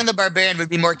thought Conan the Barbarian would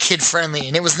be more kid friendly,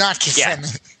 and it was not kid friendly.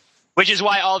 Which is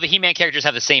why all the He-Man characters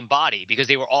have the same body, because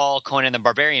they were all Conan the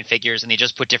Barbarian figures, and they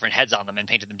just put different heads on them and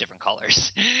painted them different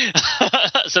colors.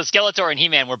 So Skeletor and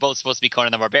He-Man were both supposed to be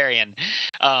Conan the Barbarian,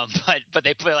 but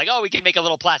they put like, oh, we can make a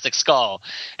little plastic skull,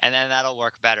 and then that'll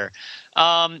work better.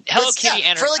 Hello Kitty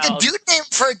and for like a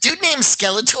dude named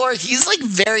Skeletor, he's like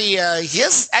very he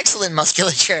has excellent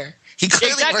musculature. He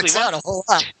clearly works out a whole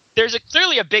lot. There's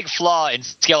clearly a big flaw in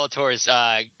Skeletor's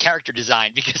character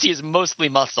design, because he is mostly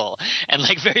muscle and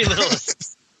like very little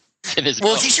in his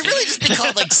Well, he should really just be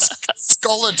called like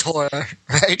Skeletor,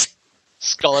 right?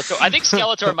 Skeletor. I think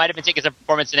Skeletor might have been taking some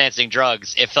performance-enhancing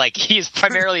drugs if like he's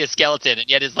primarily a skeleton and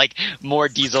yet is like more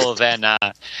diesel than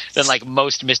like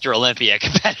most Mr. Olympia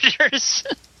competitors.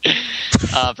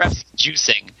 Perhaps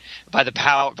juicing by the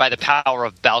power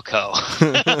of Balco.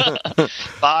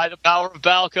 By the power of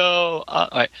Balco. All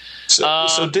right.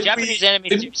 So did Japanese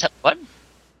animated what?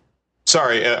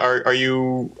 Sorry, are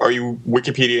you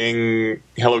Wikipediaing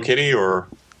Hello Kitty or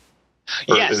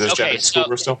yes? Is this Okay. Japanese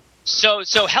school still?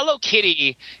 So Hello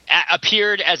Kitty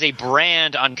appeared as a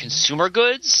brand on consumer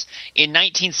goods in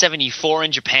 1974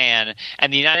 in Japan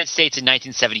and the United States in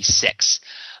 1976.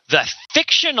 The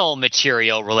fictional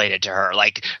material related to her,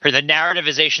 like the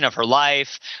narrativization of her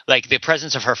life, like the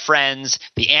presence of her friends,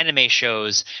 the anime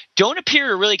shows, don't appear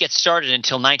to really get started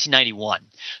until 1991.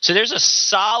 So there's a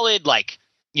solid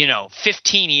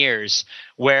 15 years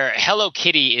where Hello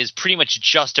Kitty is pretty much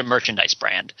just a merchandise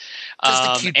brand.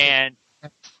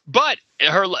 But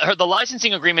the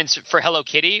licensing agreements for Hello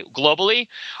Kitty globally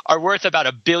are worth about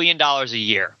 $1 billion a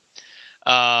year.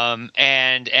 Let's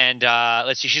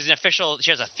see, she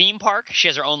has a theme park. She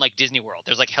has her own like Disney World.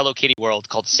 There's like Hello Kitty World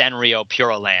called Sanrio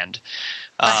Puroland.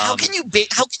 How can you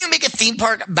make a theme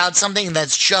park about something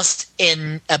that's just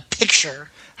in a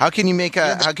picture? How can you make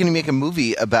a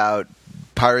movie about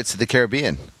Pirates of the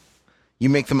Caribbean? You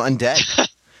make them undead.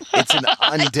 It's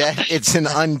an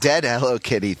undead Hello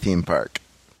Kitty theme park.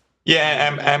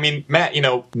 Yeah, I mean, Matt,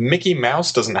 Mickey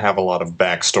Mouse doesn't have a lot of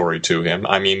backstory to him.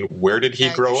 I mean, where did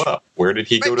he grow up? Where did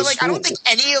he go to school? I don't think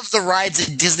any of the rides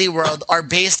at Disney World are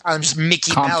based on just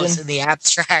Mickey Mouse in the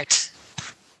abstract.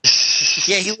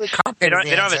 Yeah, he would Compton. They don't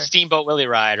have a Steamboat Willie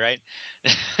ride, right?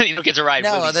 You don't get to ride.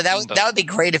 No, that would be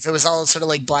great if it was all sort of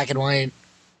like black and white.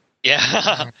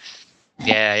 Yeah,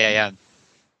 yeah.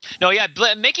 No, yeah.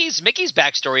 Mickey's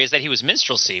backstory is that he was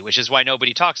minstrelsy, which is why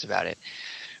nobody talks about it.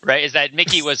 Right, is that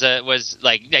Mickey was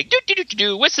like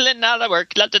whistling out of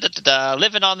work,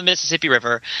 living on the Mississippi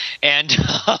River, and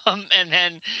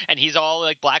he's all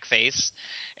like blackface,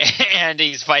 and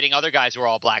he's fighting other guys who are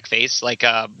all blackface, like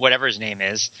whatever his name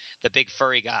is, the big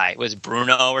furry guy was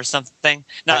Bruno or something.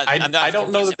 No, I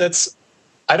don't know that that's.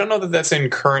 I don't know that that's in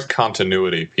current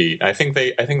continuity, Pete. I think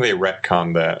they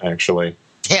retconned that actually.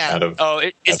 Yeah.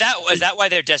 Is that why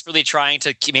they're desperately trying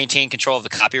to maintain control of the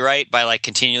copyright by like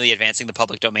continually advancing the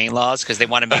public domain laws, because they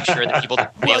want to make sure that people.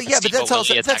 Well, yeah, but that's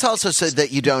also so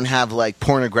that you don't have like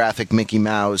pornographic Mickey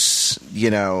Mouse.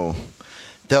 Though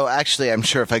actually, I'm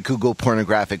sure if I Google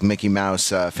pornographic Mickey Mouse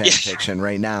fan fiction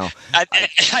right now, I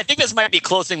think this might be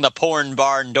closing the porn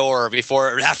barn door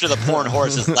after the porn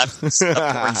horse has left the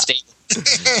porn stable.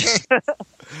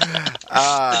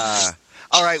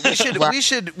 All right,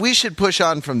 we should push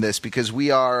on from this because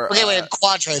we are. Okay, wait,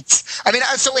 quadrants. I mean,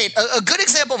 a good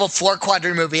example of a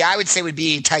 4-quadrant movie I would say would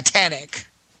be Titanic.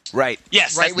 Right.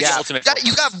 Yes. Right. That's the ultimate.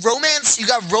 You got romance. You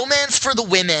got romance for the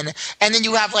women, and then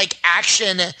you have like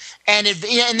action, and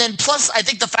then plus I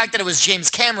think the fact that it was James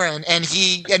Cameron and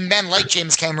men like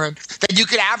James Cameron, that you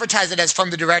could advertise it as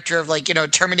from the director of like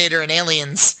Terminator and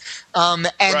Aliens,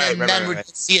 then men would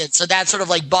see it. So that sort of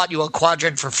like bought you a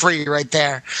quadrant for free right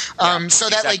there. So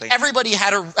that like everybody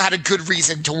had a good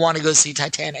reason to want to go see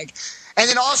Titanic. And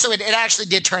then also it actually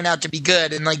did turn out to be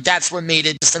good, and like that's what made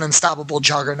it just an unstoppable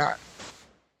juggernaut.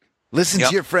 Listen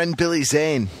to your friend Billy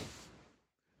Zane.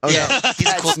 Oh no,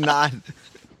 that's not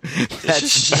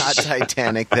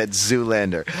Titanic. That's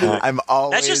Zoolander.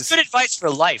 That's just good advice for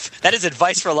life. That is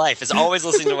advice for life. Is always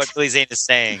listening to what Billy Zane is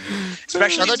saying.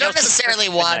 Especially, don't necessarily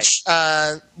watch.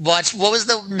 What was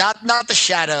the not the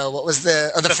Shadow? What was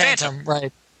the Phantom?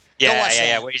 Right.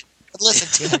 Yeah.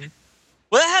 Listen to him.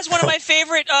 Well, that has one of my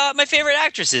favorite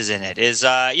actresses in it. Is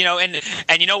and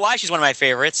you know why she's one of my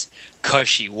favorites? Because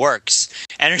she works,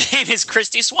 and her name is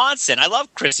Kristy Swanson. I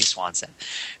love Kristy Swanson.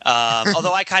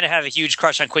 Although I kind of have a huge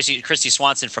crush on Kristy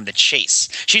Swanson from The Chase.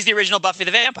 She's the original Buffy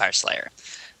the Vampire Slayer,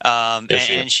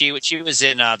 and she was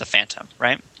in The Phantom,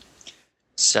 right?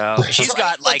 So she's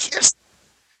got like.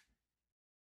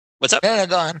 What's up? No,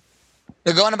 go on.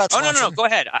 They're going about. Oh no, go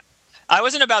ahead. I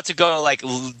wasn't about to go like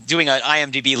doing an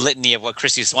IMDb litany of what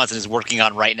Kristy Swanson is working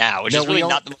on right now, which is really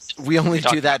not the most. We only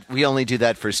do that. We only do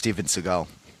that for Steven Seagal.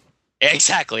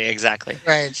 Exactly.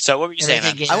 Right. So what were you saying?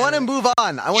 I want to move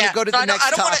on. I want to go to the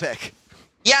next topic.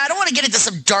 I don't want to get into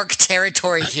some dark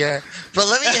territory here, but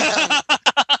let me.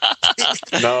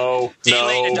 No,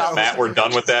 Matt, we're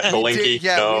done with that. Malinky,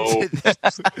 no.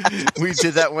 We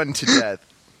did that one to death.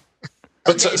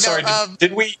 But sorry,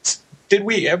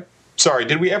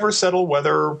 did we ever settle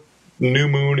whether New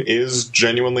Moon is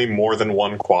genuinely more than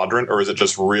one quadrant, or is it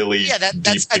just really? Yeah, I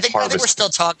think we're still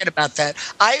talking about that.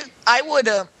 I would.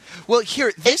 Well,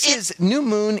 here, New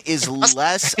Moon is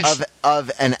less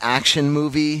of an action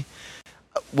movie.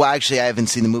 Well, actually, I haven't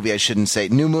seen the movie. I shouldn't say.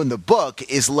 New Moon, the book,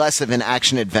 is less of an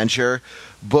action-adventure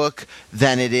book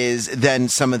than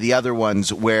some of the other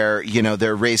ones where,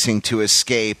 they're racing to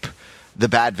escape the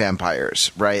bad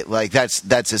vampires, right? Like,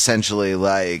 that's essentially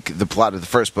like the plot of the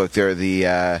first book. They're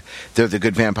the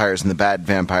good vampires and the bad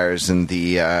vampires, and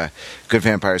the good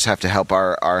vampires have to help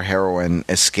our heroine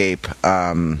escape.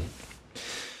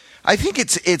 I think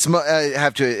it's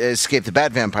have to escape the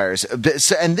bad vampires.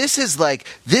 And this is like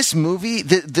this movie,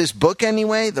 this book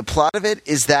anyway. The plot of it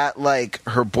is that like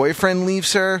her boyfriend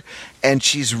leaves her, and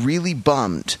she's really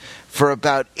bummed for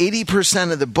about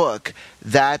 80% of the book.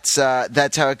 That's how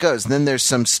it goes. And then there's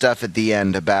some stuff at the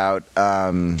end about they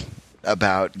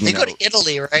go to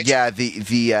Italy, right? Yeah,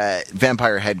 the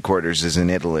vampire headquarters is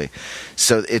in Italy,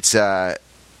 so it's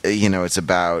it's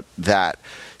about that.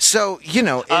 So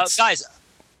it's guys.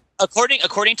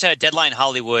 According to Deadline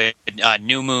Hollywood,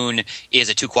 New Moon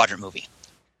is a 2-quadrant movie.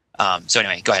 So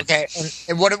anyway, go ahead. Okay,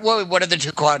 and what are the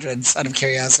 2 quadrants? Out of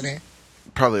curiosity,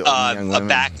 probably young women.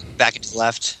 back into the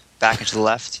left,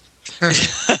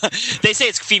 They say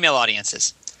it's female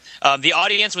audiences. The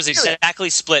audience was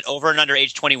exactly split over and under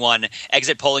age 21.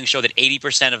 Exit polling showed that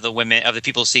 80% of the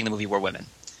people seeing the movie were women.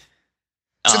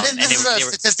 So this is a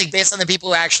statistic based on the people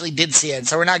who actually did see it.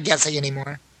 So we're not guessing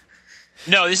anymore.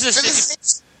 No, this is a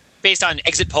statistic based on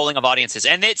exit polling of audiences,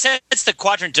 and it says it's the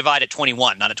quadrant divide at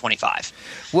 21, not at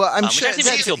 25. Well, I'm sure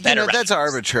that's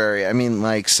arbitrary. I mean,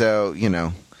 like, so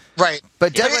right.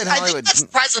 But Deadline Hollywood. That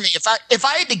surprises me. If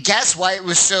I had to guess why it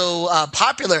was so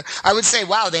popular, I would say,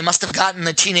 wow, they must have gotten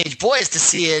the teenage boys to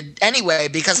see it anyway,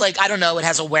 because like I don't know, it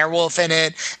has a werewolf in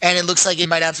it, and it looks like it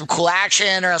might have some cool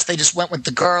action, or else they just went with the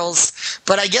girls.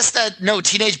 But I guess that no,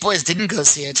 teenage boys didn't go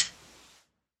see it.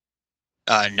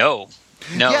 No.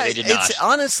 No, they did not.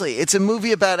 Honestly, it's a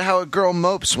movie about how a girl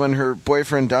mopes when her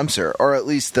boyfriend dumps her, or at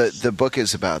least the book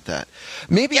is about that.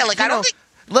 Maybe I don't think.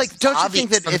 Like, don't you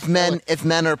think that if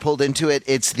men are pulled into it,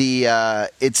 it's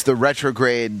the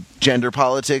retrograde gender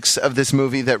politics of this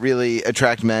movie that really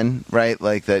attract men, right?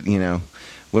 Like that,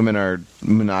 women are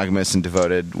monogamous and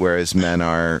devoted, whereas men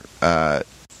are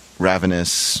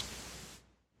ravenous.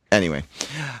 Anyway,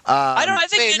 I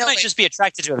think men might just be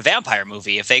attracted to a vampire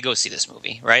movie if they go see this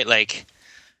movie, right? Like,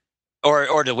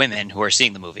 or the women who are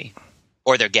seeing the movie,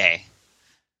 or they're gay.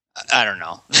 I don't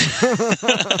know.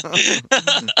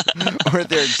 Or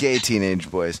they're gay teenage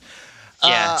boys.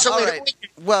 Yeah. So wait.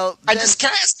 Well, can I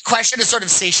ask a question to sort of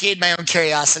satiate my own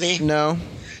curiosity? No.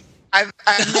 I've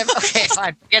never. Okay,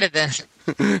 fine. Forget it then.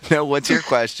 No. What's your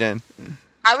question?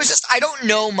 I don't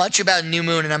know much about New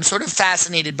Moon, and I'm sort of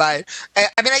fascinated by it.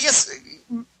 I mean, I guess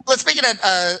let's make it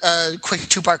a quick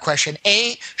 2-part question.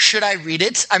 A, should I read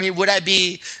it? I mean, would I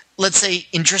be, let's say,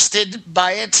 interested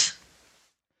by it?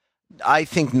 I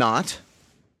think not.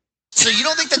 So you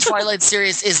don't think the Twilight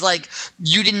series is like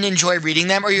you didn't enjoy reading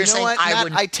them, or you're saying what, I Matt,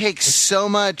 would? I take so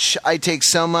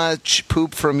much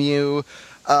poop from you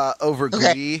over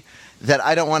Glee that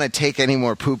I don't want to take any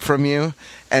more poop from you,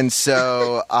 and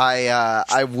so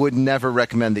I would never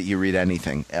recommend that you read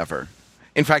anything ever.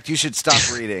 In fact, you should stop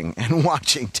reading and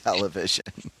watching television.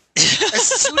 As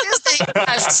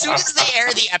soon as they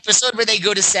air the episode where they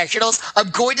go to sectionals, I'm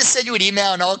going to send you an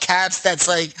email in all caps that's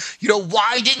like,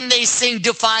 why didn't they sing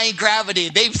Defying Gravity?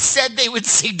 They've said they would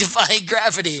sing Defying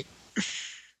Gravity.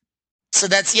 So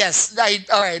that's yes.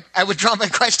 All right. I withdraw my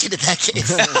question in that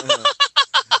case.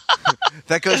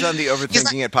 That goes on the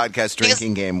Overthinking It podcast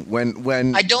drinking game. When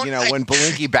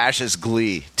Belinky bashes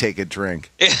Glee, take a drink.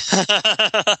 And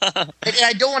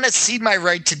I don't want to cede my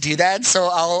right to do that, so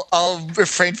I'll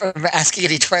refrain from asking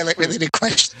any Twilight-related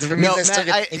questions. No,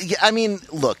 Matt, I mean,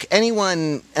 look,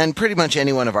 anyone, and pretty much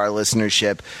anyone of our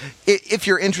listenership, if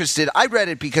you're interested, I read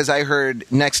it because I heard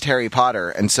Next Harry Potter,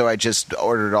 and so I just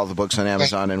ordered all the books on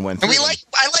Amazon and went through them.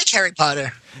 I like Harry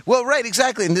Potter. Well, right,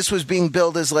 exactly. And this was being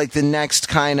billed as like the next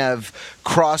kind of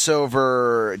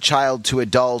crossover child to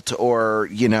adult or,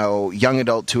 young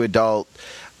adult to adult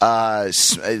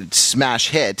smash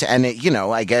hit, and it,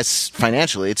 I guess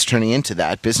financially it's turning into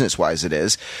that. Business wise, it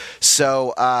is.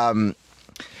 So I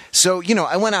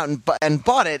went out and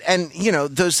bought it, and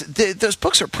those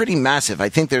books are pretty massive. I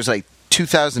think there's like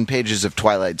 2,000 pages of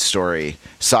Twilight story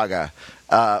saga.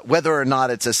 Whether or not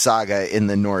it's a saga in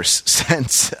the Norse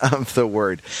sense of the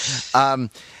word. But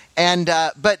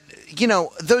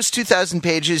those 2,000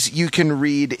 pages you can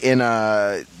read in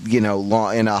a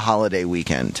holiday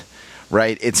weekend,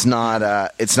 right? It's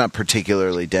not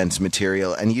particularly dense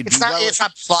material, and it's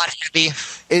not plot heavy.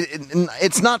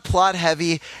 It's not plot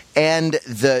heavy, and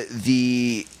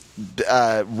the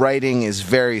writing is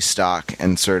very stock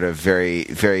and sort of very,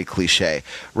 very cliche,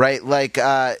 right? Like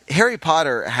Harry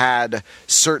Potter had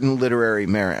certain literary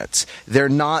merits. They're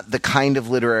not the kind of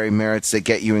literary merits that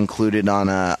get you included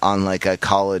on like a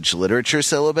college literature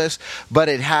syllabus, but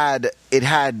it had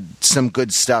some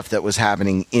good stuff that was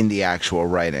happening in the actual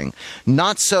writing.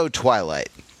 Not so Twilight,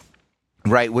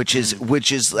 right? Which is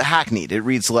hackneyed. It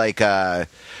reads like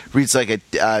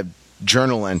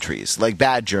journal entries, like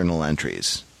bad journal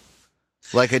entries.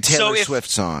 Like a Taylor Swift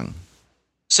song.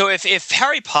 So if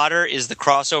Harry Potter is the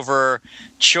crossover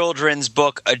children's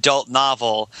book adult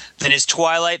novel, then is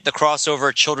Twilight the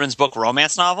crossover children's book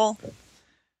romance novel?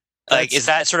 Is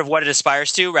that sort of what it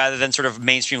aspires to, rather than sort of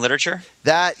mainstream literature?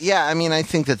 I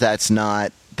think that's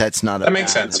not that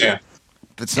makes sense. Yeah,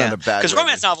 that's not a bad. Because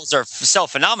romance novels sell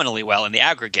phenomenally well in the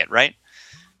aggregate, right?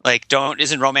 Like, don't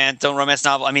romance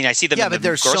novel? I mean, I see them. Yeah, but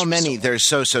there's so many. There's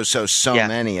so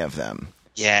many of them.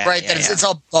 Yeah, right. It's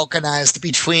all balkanized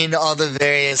between all the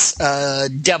various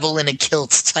devil in a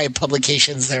kilt type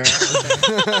publications there are.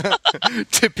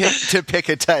 to pick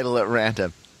a title at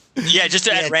random. Yeah, just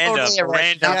at random. Totally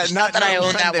random. Yeah, not that I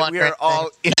own that one. We are all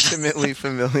intimately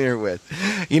familiar with.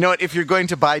 You know what? If you're going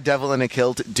to buy Devil in a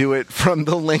Kilt, do it from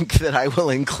the link that I will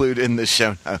include in the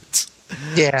show notes.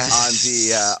 Yeah,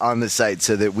 on the site,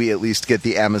 so that we at least get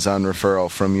the Amazon referral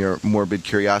from your morbid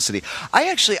curiosity.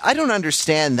 I don't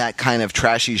understand that kind of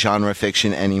trashy genre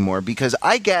fiction anymore, because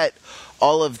I get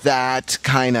all of that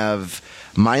kind of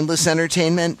mindless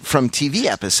entertainment from TV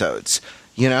episodes,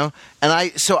 and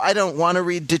I don't want to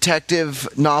read detective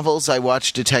novels. I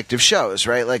watch detective shows,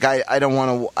 right? Like I don't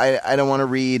want to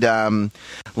read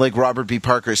like Robert B.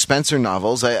 Parker's Spencer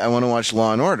novels. I want to watch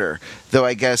Law and Order, though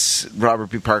I guess Robert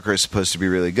B. Parker is supposed to be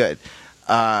really good.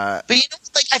 But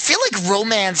I feel like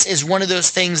romance is one of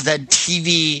those things that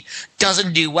TV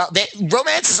doesn't do well.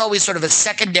 Romance is always sort of a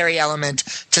secondary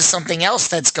element to something else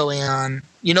that's going on.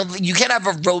 You can't have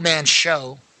a romance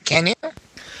show, can you?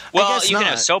 Well, you can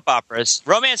have soap operas.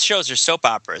 Romance shows are soap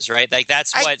operas, right? Like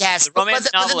that's what the romance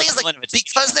novel is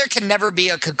because there can never be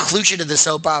a conclusion to the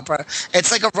soap opera.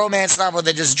 It's like a romance novel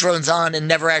that just drones on and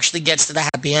never actually gets to the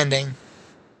happy ending.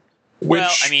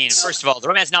 First of all, the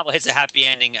romance novel hits a happy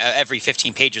ending every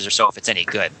 15 pages or so if it's any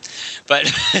good. But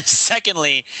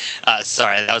secondly,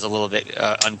 sorry, that was a little bit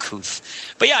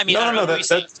uncouth. But yeah,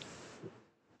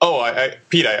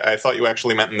 Pete, I thought you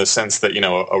actually meant in the sense that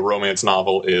a romance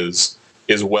novel is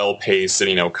well paced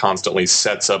and constantly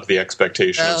sets up the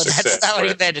expectation of success. That's not what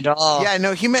he meant at all. Yeah,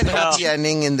 no, he meant happy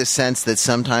ending in the sense that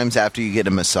sometimes after you get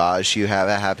a massage, you have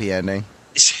a happy ending.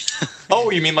 Oh,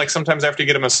 you mean like sometimes after you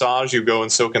get a massage, you go and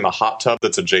soak in the hot tub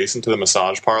that's adjacent to the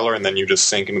massage parlor, and then you just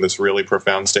sink into this really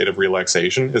profound state of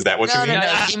relaxation? Is that what you mean?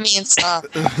 No, he means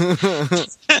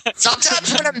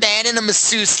sometimes when a man and a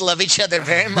masseuse love each other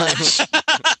very much.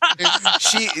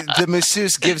 The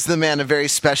masseuse gives the man a very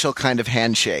special kind of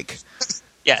handshake.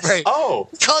 Yes. Right. Oh,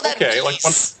 okay.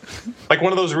 Like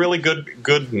one of those really good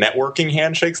networking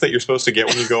handshakes that you're supposed to get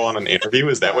when you go on an interview.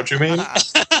 Is that what you mean?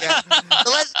 Yeah.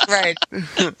 Right.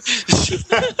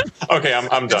 Okay,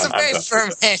 I'm done. It's a very firm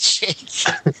handshake.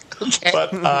 Okay.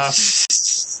 But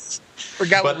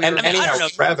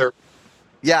rather.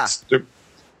 Yeah.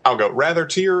 I'll go. Rather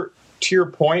to your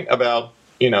point about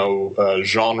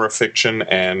genre fiction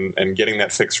and getting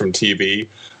that fix from TV.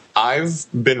 I've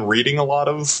been reading a lot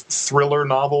of thriller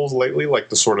novels lately, like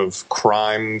the sort of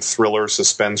crime, thriller,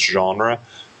 suspense genre.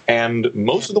 And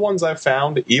most of the ones I've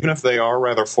found, even if they are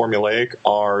rather formulaic,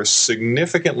 are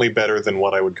significantly better than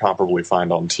what I would comparably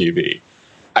find on TV.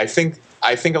 I think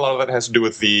a lot of that has to do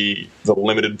with the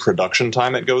limited production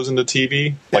time that goes into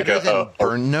TV. Better than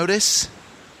Burn Notice?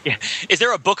 Yeah. Is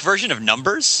there a book version of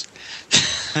Numbers?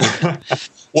 Well,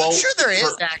 I'm sure there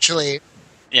is, actually.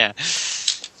 Yeah.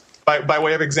 By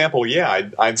way of example, yeah,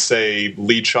 I'd say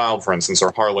Lee Child, for instance,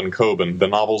 or Harlan Coben. The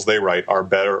novels they write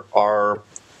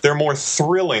they're more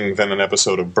thrilling than an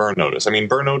episode of Burn Notice. I mean,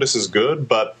 Burn Notice is good,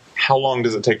 but how long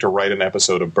does it take to write an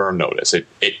episode of Burn Notice?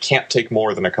 It can't take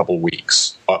more than a couple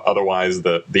weeks. Otherwise,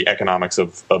 the economics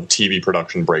of TV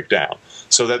production break down.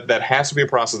 So that has to be a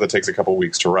process that takes a couple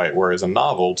weeks to write, whereas a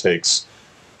novel takes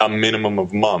a minimum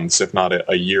of months, if not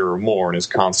a year or more, and is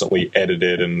constantly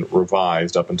edited and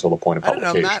revised up until the point of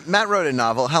publication. I don't know. Matt wrote a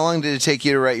novel. How long did it take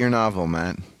you to write your novel,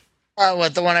 Matt?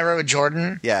 What, the one I wrote with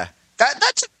Jordan? Yeah.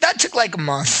 That took like a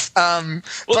month. But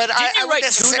didn't I you write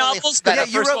two novels? Yeah,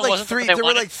 you wrote like three. There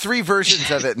were like 3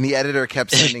 versions of it, and the editor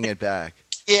kept sending it back.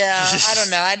 Yeah, I don't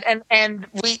know. And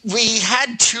we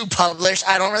had 2 published.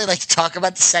 I don't really like to talk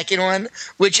about the second one,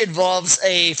 which involves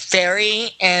a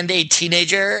fairy and a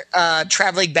teenager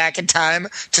traveling back in time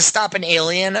to stop an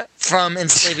alien from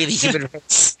enslaving the human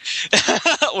race.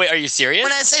 Wait, are you serious?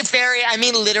 When I say fairy, I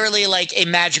mean literally like a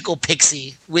magical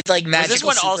pixie with like magical.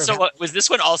 Was this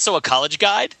one also a college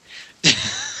guide?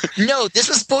 No, this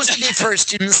was supposed to be for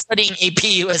students studying AP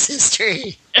US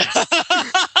history.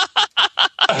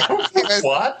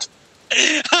 What?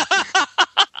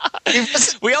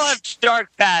 We all have dark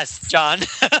pasts, John.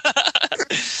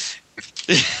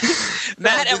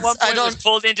 Matt at one point was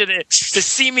pulled into the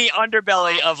seamy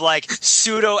underbelly of like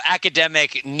pseudo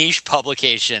academic niche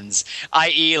publications,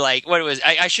 i.e., like what it was.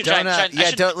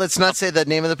 Let's not say the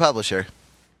name of the publisher.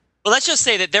 Well, let's just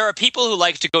say that there are people who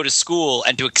like to go to school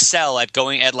and to excel at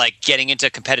getting into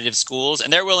competitive schools,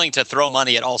 and they're willing to throw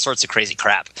money at all sorts of crazy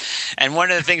crap. And one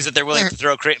of the things that they're willing to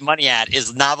throw money at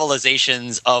is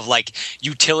novelizations of like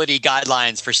utility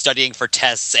guidelines for studying for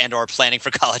tests and or planning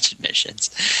for college admissions.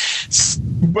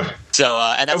 So,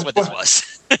 and that's what this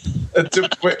was.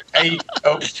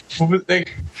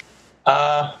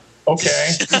 Okay.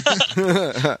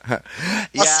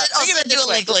 I'll send you a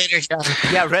link later, John.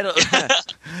 Yeah,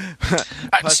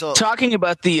 talking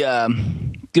about the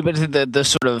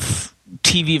sort of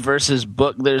TV versus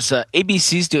book, there's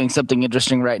ABC's doing something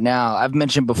interesting right now. I've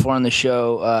mentioned before on the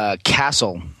show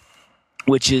Castle,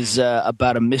 which is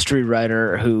about a mystery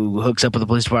writer who hooks up with the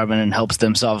police department and helps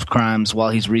them solve crimes while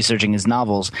he's researching his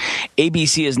novels.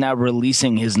 ABC is now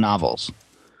releasing his novels.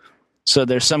 So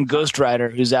there's some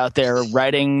ghostwriter who's out there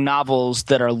writing novels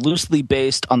that are loosely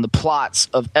based on the plots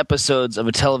of episodes of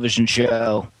a television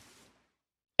show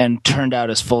and turned out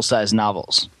as full-size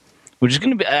novels. Which is going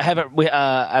to be.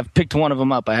 I've picked one of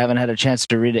them up. I haven't had a chance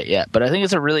to read it yet, but I think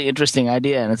it's a really interesting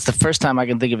idea, and it's the first time I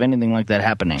can think of anything like that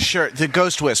happening. Sure, The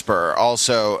Ghost Whisperer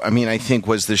also. I mean, I think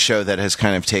was the show that has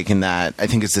kind of taken that. I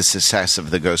think it's the success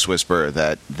of The Ghost Whisperer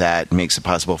that makes it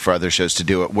possible for other shows to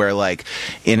do it. Where like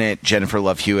in it, Jennifer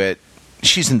Love Hewitt.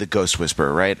 She's in The Ghost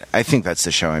Whisperer, right? I think that's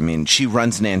the show. I mean, she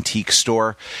runs an antique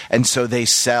store, and so they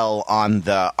sell on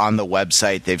the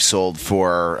website. They've sold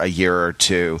for a year or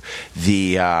two.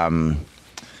 The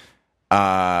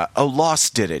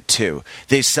Lost did it too.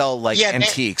 They sell like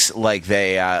antiques, like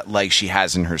they like she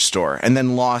has in her store. And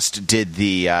then Lost did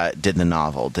the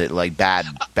novel, did like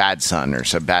Bad Son or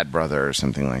some Bad Brother or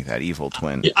something like that, Evil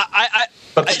Twin. Yeah, I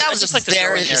was just like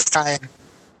there this time.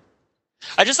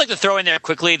 I just like to throw in there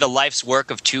quickly the life's work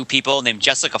of 2 people named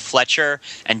Jessica Fletcher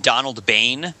and Donald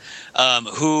Bain,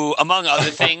 who, among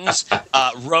other things,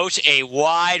 wrote a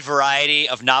wide variety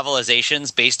of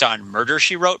novelizations based on Murder,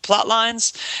 She Wrote plot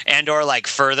lines and or like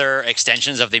further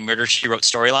extensions of the Murder, She Wrote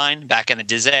storyline back in the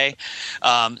Disney.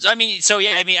 I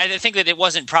think that it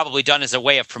wasn't probably done as a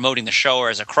way of promoting the show or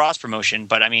as a cross-promotion,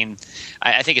 but I mean,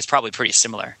 I think it's probably pretty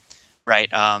similar.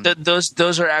 Right.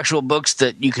 Those are actual books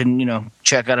that you can,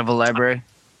 check out of a library.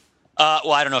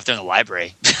 Well, I don't know if they're in the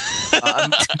library.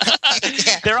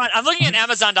 They're on. I'm looking at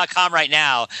Amazon.com right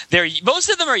now. Most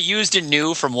of them are used and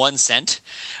new from 1 cent.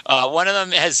 One of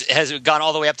them has gone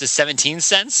all the way up to 17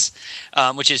 cents,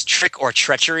 which is trick or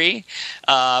treachery.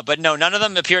 But no, none of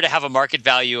them appear to have a market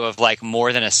value of like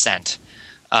more than a cent.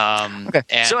 Okay.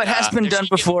 And, so it has been done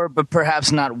before, but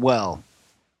perhaps not well.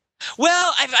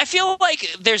 Well, I feel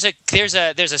like there's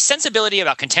a sensibility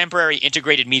about contemporary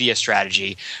integrated media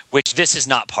strategy, which this is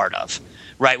not part of,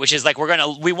 right? Which is like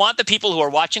we want the people who are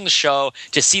watching the show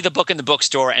to see the book in the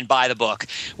bookstore and buy the book,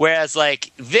 whereas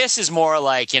like this is more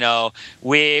like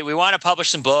we want to publish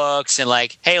some books and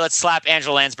like hey, let's slap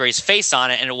Angela Lansbury's face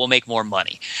on it and it will make more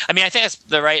money. I mean, I think that's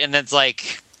the right, and that's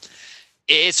like.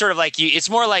 It's sort of like it's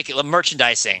more like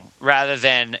merchandising rather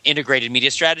than integrated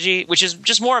media strategy, which is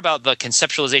just more about the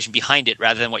conceptualization behind it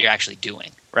rather than what you're actually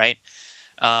doing, right?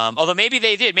 Although maybe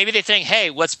they did. Maybe they think,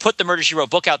 hey, let's put the Murder, She Wrote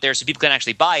book out there so people can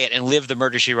actually buy it and live the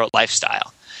Murder, She Wrote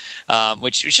lifestyle,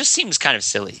 which just seems kind of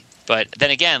silly. But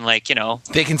then again, like,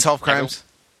 they can solve crimes.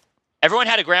 Everyone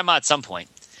had a grandma at some point.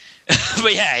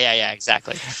 But yeah,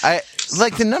 exactly. I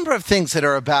like the number of things that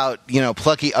are about,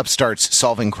 plucky upstarts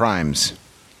solving crimes.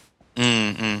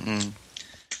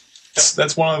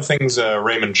 That's one of the things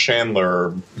Raymond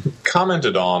Chandler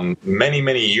commented on many,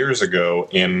 many years ago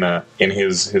in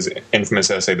his infamous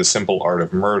essay, The Simple Art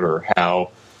of Murder,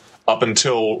 how up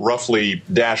until roughly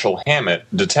Dashiell Hammett,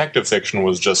 detective fiction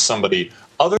was just somebody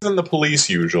other than the police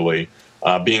usually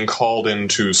being called in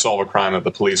to solve a crime that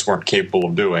the police weren't capable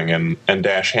of doing. And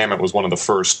Dash Hammett was one of the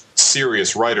first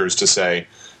serious writers to say,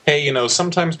 hey,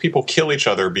 sometimes people kill each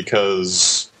other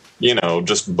because,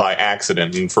 just by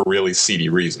accident and for really seedy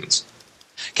reasons.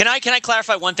 Can I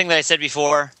clarify one thing that I said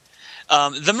before?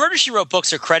 The Murder, She Wrote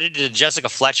books are credited to Jessica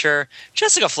Fletcher.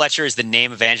 Jessica Fletcher is the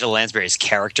name of Angela Lansbury's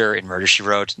character in Murder, She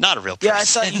Wrote, not a real person. Yeah, I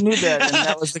thought you knew that, and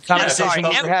that was the conversation we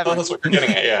were having. That's what you're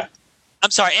getting at, yeah.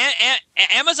 I'm sorry,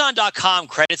 Amazon.com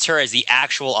credits her as the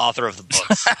actual author of the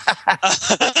books.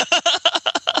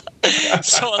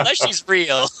 So unless she's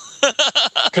real.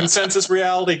 Consensus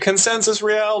reality.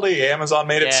 Amazon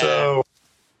made it so.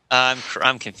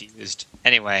 I'm confused.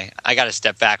 Anyway, I got to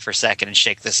step back for a second and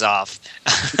shake this off.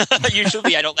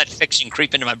 Usually I don't let fiction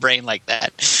creep into my brain like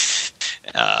that.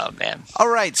 Oh, man. All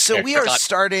right, so we are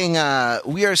starting. Well,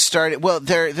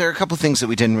 there are a couple things that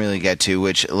we didn't really get to,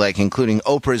 which, including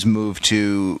Oprah's move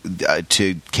to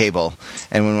cable.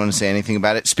 Anyone want to say anything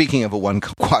about it? Speaking of a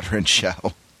one-quadrant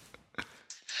show.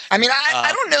 I mean,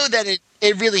 I don't know that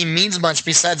it really means much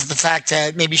besides the fact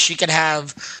that maybe she could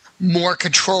have more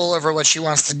control over what she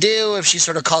wants to do. If she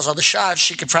sort of calls all the shots,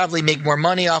 she could probably make more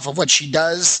money off of what she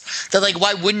does. That,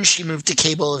 why wouldn't she move to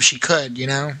cable if she could,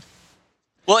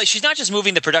 Well, she's not just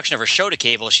moving the production of her show to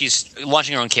cable, she's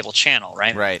launching her own cable channel,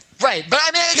 right? Right. Right. But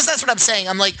I mean, I guess that's what I'm saying.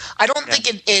 I'm I don't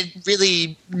think it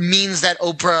really means that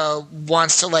Oprah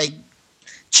wants to,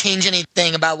 change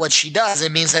anything about what she does.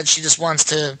 It means that she just wants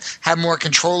to have more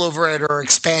control over it or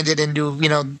expand it into,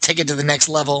 take it to the next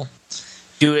level.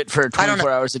 Do it for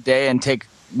 24 hours a day and take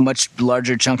much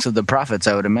larger chunks of the profits,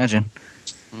 I would imagine.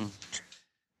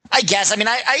 I guess. I mean,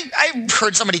 I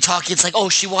heard somebody talking. It's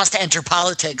she wants to enter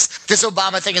politics. This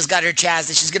Obama thing has got her jazzed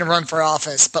that she's going to run for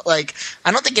office. But, I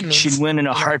don't think it means... She'd win in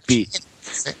a heartbeat.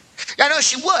 I know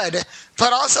she would.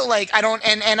 But also, I don't...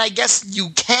 And I guess you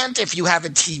can't if you have a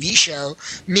TV show.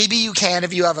 Maybe you can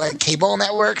if you have a cable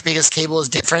network, because cable is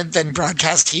different than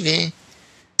broadcast TV.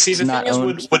 See, the thing is,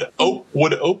 would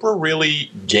Oprah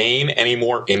really gain any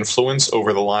more influence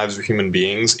over the lives of human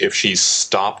beings if she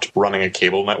stopped running a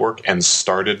cable network and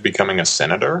started becoming a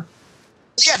senator?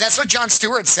 Yeah, that's what Jon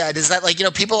Stewart said, is that,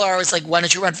 people are always like, why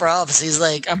don't you run for office? He's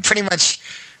like, I'm pretty much,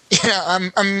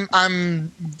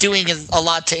 I'm doing a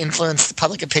lot to influence the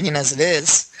public opinion as it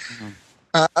is.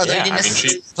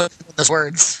 She put those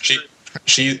words.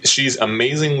 She's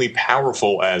amazingly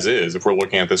powerful as is, if we're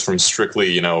looking at this from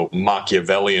strictly,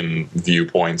 Machiavellian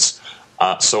viewpoints.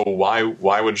 So why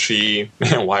would she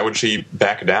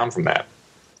back down from that?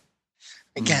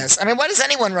 I guess. I mean, why does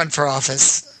anyone run for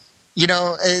office?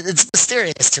 It's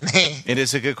mysterious to me. It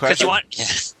is a good question.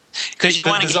 Because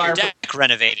you want to get your deck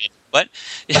renovated. What?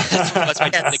 That's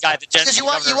the guy that because you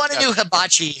want a new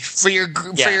hibachi for your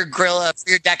grill for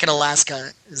your deck in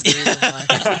Alaska. Is the reason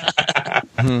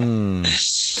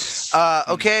why.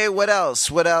 Okay, what else?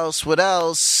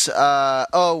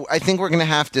 I think we're going to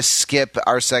have to skip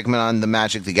our segment on the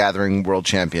Magic the Gathering World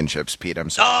Championships, Pete. I'm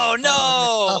sorry. Oh,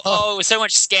 no! So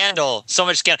much scandal.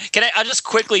 I'll just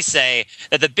quickly say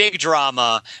that the big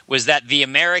drama was that the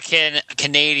American,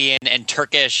 Canadian, and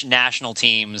Turkish national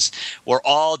teams were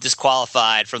all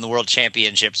disqualified from the World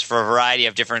Championships for a variety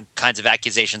of different kinds of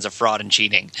accusations of fraud and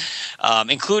cheating,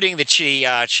 including the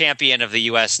champion of the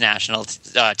U.S. national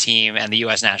team and the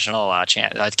U.S. national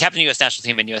captain of the U.S. national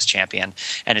team and U.S. champion,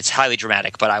 and it's highly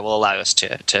dramatic. But I will allow us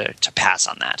to pass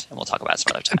on that, and we'll talk about it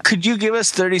some other time. Could you give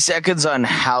us 30 seconds on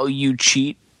how you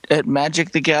cheat at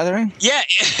Magic the Gathering? Yeah,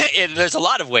 there's a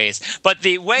lot of ways, but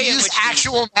the way in which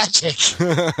actual magic.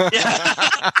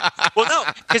 Well, no,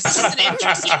 because this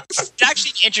is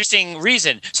actually an interesting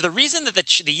reason. So the reason that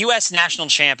the U.S. national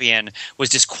champion was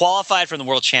disqualified from the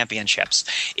World Championships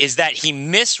is that he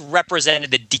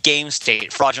misrepresented the game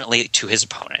state fraudulently to his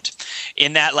opponent.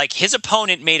 In that, his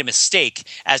opponent made a mistake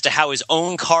as to how his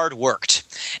own card worked,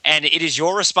 and it is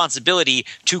your responsibility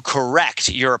to correct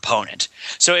your opponent.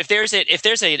 So if there's an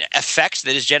effect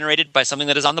that is generated by something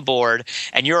that is on the board,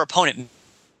 and your opponent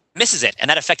misses it, and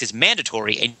that effect is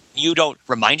mandatory, and you don't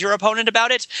remind your opponent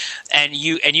about it, and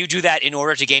you do that in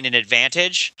order to gain an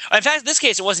advantage. In fact, in this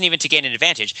case, it wasn't even to gain an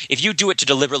advantage. If you do it to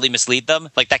deliberately mislead them,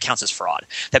 that counts as fraud.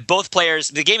 That both players,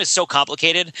 the game is so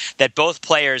complicated that both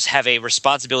players have a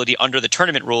responsibility under the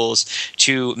tournament rules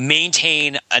to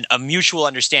maintain a mutual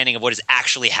understanding of what is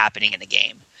actually happening in the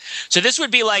game. So this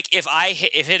would be like if I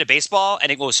hit a baseball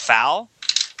and it goes foul,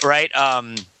 right?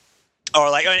 or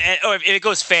if it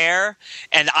goes fair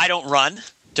and I don't run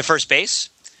to first base,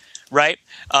 right?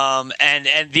 And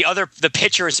the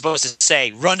pitcher is supposed to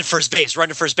say, run to first base.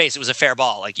 It was a fair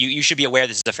ball. Like you should be aware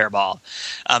this is a fair ball.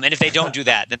 And if they don't do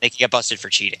that, then they can get busted for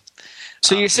cheating.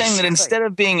 So you're saying that instead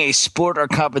of being a sport or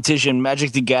competition,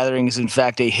 Magic the Gathering is in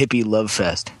fact a hippie love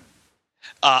fest?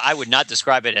 I would not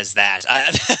describe it as that.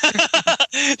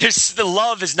 The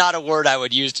love is not a word I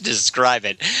would use to describe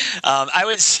it. I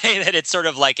would say that it's sort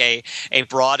of like a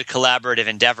broad collaborative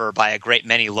endeavor by a great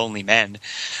many lonely men.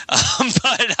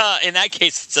 But in that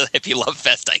case, it's a hippie love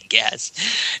fest, I guess.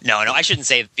 No, I shouldn't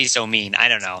say be so mean. I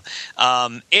don't know.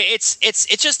 It's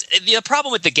just the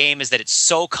problem with the game is that it's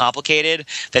so complicated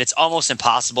that it's almost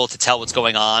impossible to tell what's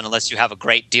going on unless you have a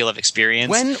great deal of experience.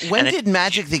 When did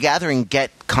Magic the Gathering get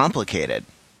complicated?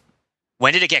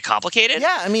 When did it get complicated?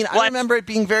 Yeah, I mean, I remember it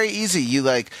being very easy.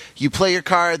 You play your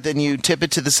card, then you tip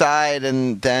it to the side,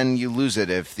 and then you lose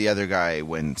it if the other guy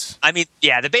wins. I mean,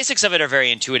 yeah, the basics of it are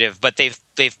very intuitive, but they've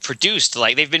produced,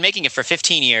 they've been making it for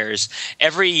 15 years.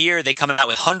 Every year they come out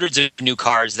with hundreds of new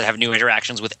cards that have new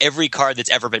interactions with every card that's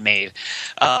ever been made.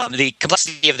 The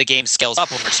complexity of the game scales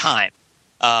up over time.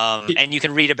 And you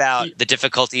can read about the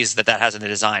difficulties that has in the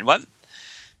design. What?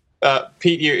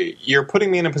 Pete, you're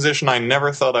putting me in a position I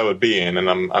never thought I would be in, and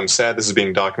I'm sad this is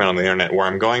being documented on the internet, where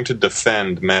I'm going to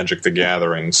defend Magic the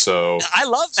Gathering. So I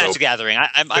love Magic the Gathering.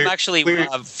 I'm actually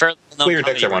a fairly known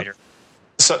comedy writer.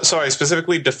 So I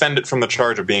specifically defend it from the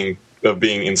charge of being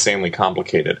insanely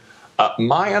complicated.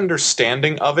 My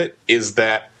understanding of it is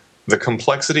that the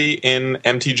complexity in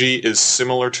MTG is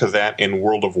similar to that in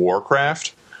World of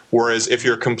Warcraft. Whereas if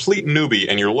you're a complete newbie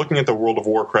and you're looking at the World of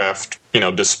Warcraft,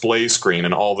 display screen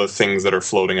and all the things that are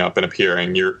floating up and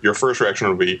appearing, your first reaction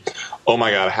would be, "Oh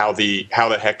my God, how the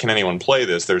heck can anyone play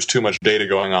this? There's too much data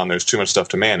going on. There's too much stuff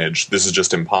to manage. This is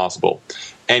just impossible."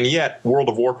 And yet, World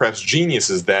of Warcraft's genius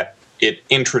is that it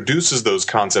introduces those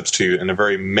concepts to you in a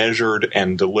very measured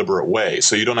and deliberate way.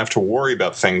 So you don't have to worry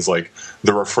about things like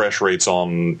the refresh rates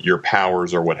on your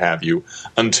powers or what have you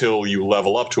until you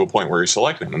level up to a point where you're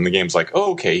selecting them. And the game's like,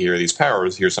 oh, okay, here are these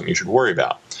powers. Here's something you should worry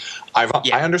about. I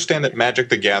understand that Magic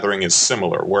the Gathering is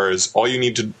similar, whereas all you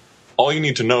need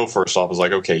to know first off is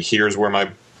like, okay, here's where my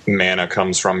mana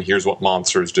comes from. Here's what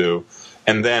monsters do.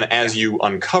 And then as you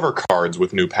uncover cards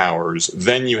with new powers,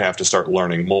 then you have to start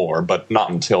learning more, but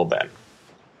not until then.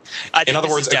 In other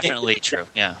words, definitely true.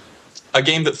 Yeah. A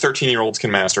game that 13-year-olds can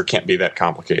master can't be that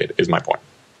complicated, is my point.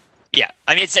 Yeah,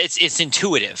 I mean it's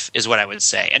intuitive, is what I would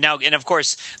say. And of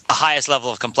course, the highest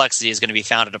level of complexity is going to be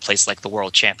found at a place like the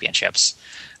World Championships,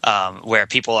 where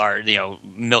people are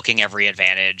milking every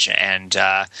advantage and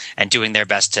doing their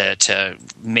best to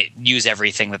use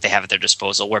everything that they have at their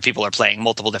disposal. Where people are playing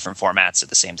multiple different formats at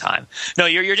the same time. No,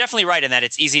 you're definitely right in that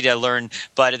it's easy to learn,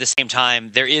 but at the same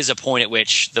time, there is a point at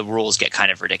which the rules get kind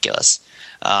of ridiculous.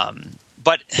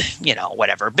 But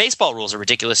whatever. Baseball rules are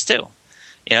ridiculous too.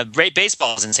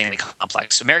 Baseball is insanely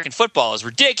complex. American football is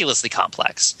ridiculously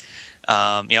complex.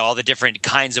 All the different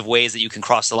kinds of ways that you can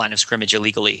cross the line of scrimmage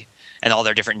illegally, and all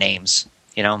their different names.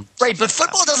 Right, but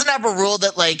football doesn't have a rule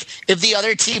that if the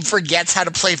other team forgets how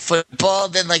to play football,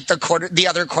 then the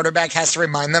other quarterback has to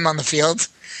remind them on the field.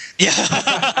 Yeah,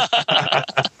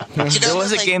 there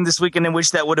was a game this weekend in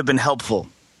which that would have been helpful.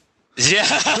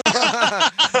 Yeah.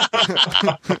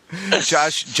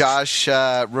 Josh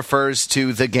refers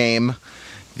to the game,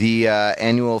 the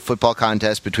annual football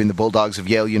contest between the Bulldogs of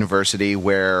Yale University,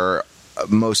 where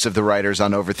most of the writers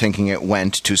on Overthinking It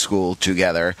went to school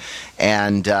together,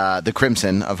 and the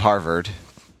Crimson of Harvard,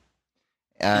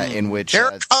 in which... They're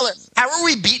a color. How are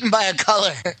we beaten by a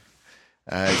color?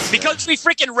 Because we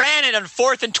freaking ran it on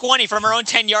 4th and 20 from our own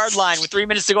 10-yard line with 3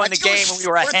 minutes to go in the game, and we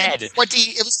were ahead. It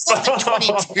was 4th and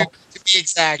 22 to be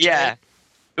exact. Yeah.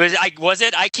 Right? Was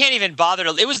it? I can't even bother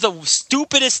to. It was the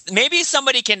stupidest. Maybe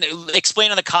somebody can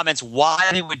explain in the comments why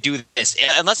they would do this.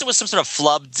 Unless it was some sort of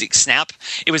flubbed snap,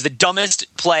 it was the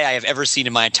dumbest play I have ever seen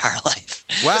in my entire life.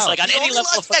 Wow. On any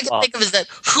level of football. I can think of is that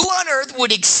who on earth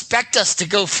would expect us to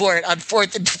go for it on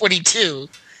 4th and 22?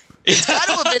 It's kind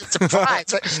of a bit of a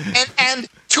surprise. Right? And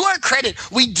to our credit,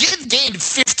 we did gain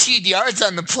 15 yards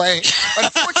on the play.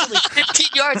 Unfortunately, 15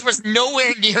 yards was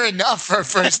nowhere near enough for a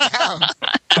first down.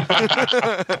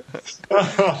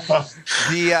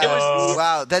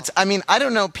 Wow, I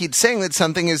don't know, Pete, saying that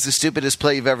something is the stupidest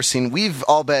play you've ever seen. We've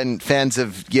all been fans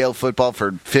of Yale football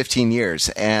for 15 years,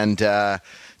 and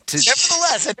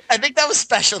Nevertheless, I think that was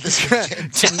special this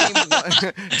weekend.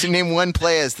 to name one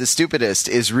play as the stupidest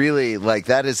is really like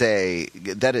that is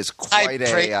quite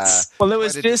a. Well, it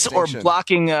was this or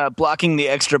blocking the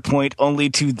extra point, only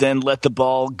to then let the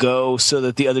ball go so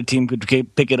that the other team could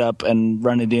pick it up and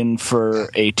run it in for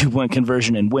a 2-point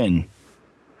conversion and win.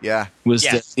 Yeah, was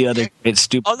the other great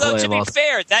stupid play. Although to be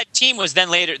fair, that team was then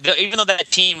later. Even though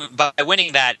that team, by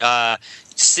winning that,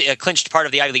 clinched part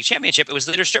of the Ivy League championship, it was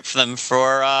later stripped from them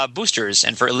for boosters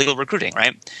and for illegal recruiting.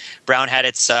 Right? Brown had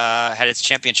its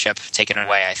championship taken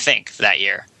away, I think, that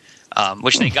year.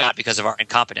 Which they got because of our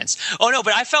incompetence. Oh, no,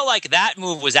 but I felt like that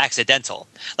move was accidental.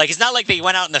 Like, it's not like they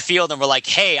went out in the field and were like,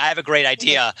 hey, I have a great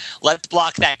idea. Let's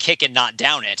block that kick and not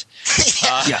down it.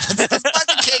 Block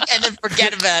the kick and then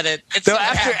forget about it. So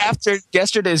after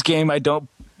yesterday's game, I don't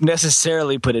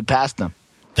necessarily put it past them.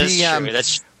 That's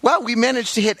true. Well, we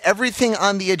managed to hit everything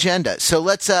on the agenda. So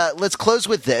let's close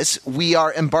with this. We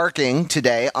are embarking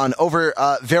today on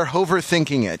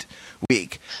Verhoever-thinking it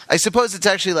week. I suppose it's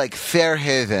actually like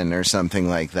Fairhaven or something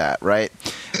like that, right?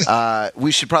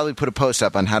 We should probably put a post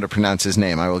up on how to pronounce his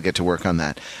name. I will get to work on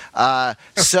that.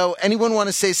 So anyone want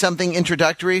to say something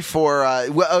introductory for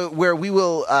where we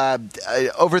will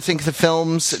overthink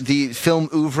the film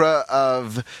oeuvre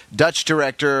of Dutch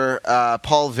director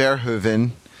Paul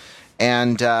Verhoeven?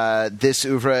 And this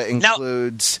oeuvre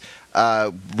includes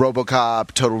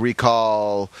RoboCop, Total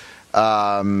Recall,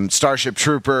 Starship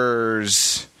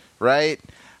Troopers, right?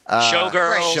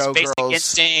 Showgirls, Basic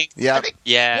Instinct. Yep.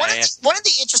 One of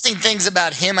the interesting things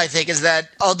about him, I think, is that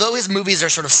although his movies are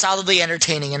sort of solidly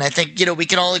entertaining, and I think we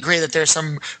can all agree that there's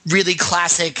some really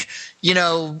classic,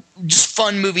 just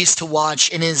fun movies to watch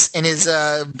in his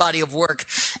body of work.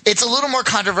 It's a little more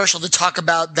controversial to talk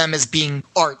about them as being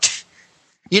art.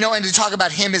 And to talk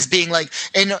about him as being like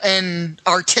an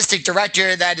artistic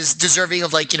director that is deserving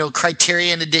of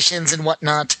Criterion editions and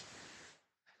whatnot.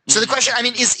 So the question,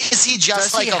 is he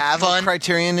just does he have fun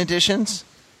Criterion editions?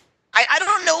 I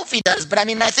don't know if he does, but I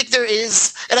think there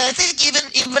is, and I think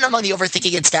even among the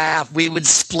Overthinking It staff, we would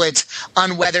split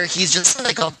on whether he's just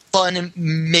like a fun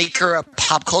maker of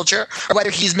pop culture, or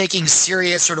whether he's making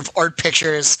serious sort of art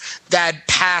pictures that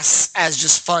pass as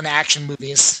just fun action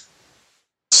movies.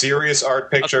 Serious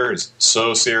art pictures,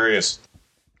 so serious.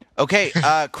 Okay,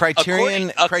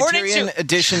 Criterion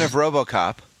edition of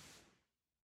RoboCop.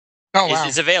 Oh wow,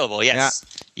 is available. Yes.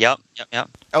 Yeah. Yep.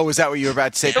 Oh, is that what you were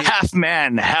about to say? Half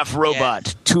man, half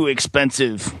robot. Too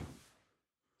expensive.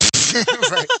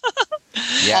 Right.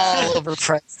 Yeah. All over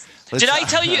press. Did I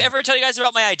ever tell you guys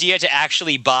about my idea to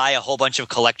actually buy a whole bunch of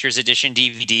collector's edition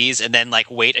DVDs and then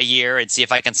wait a year and see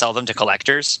if I can sell them to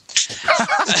collectors?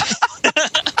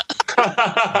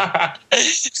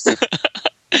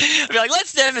 I'd be like,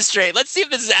 let's demonstrate. Let's see if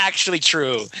this is actually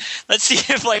true. Let's see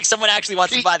if someone actually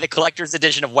wants to buy the collector's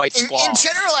edition of White Squall. In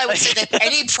general, I would say that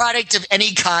any product of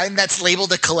any kind that's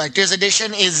labeled a collector's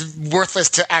edition is worthless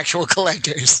to actual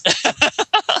collectors.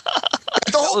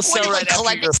 The whole point of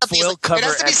collecting something is it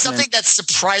has to be something that's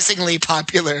surprisingly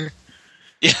popular.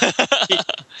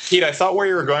 Pete, I thought where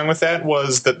you were going with that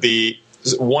was that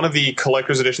one of the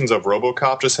collector's editions of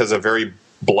RoboCop just has a very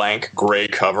blank gray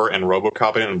cover and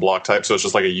RoboCop in block type, so it's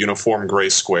just like a uniform gray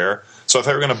square. So I thought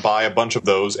we were going to buy a bunch of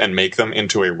those and make them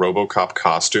into a RoboCop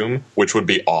costume, which would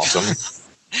be awesome.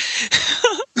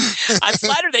 I'm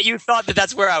flattered that you thought that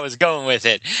that's where I was going with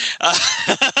it.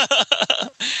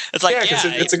 It's like,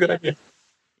 it's a good idea.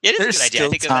 It is a good idea. I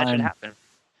think that should happen.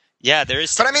 Yeah, there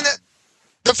is. But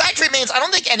the fact remains, I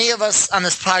don't think any of us on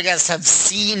this podcast have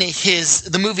seen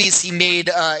the movies he made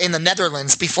in the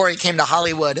Netherlands before he came to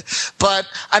Hollywood. But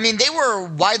they were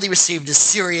widely received as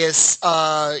serious,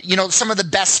 some of the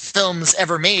best films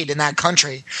ever made in that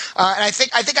country. And I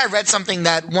think I read something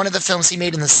that one of the films he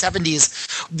made in the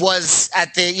 70s was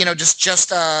at the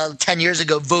just 10 years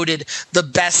ago voted the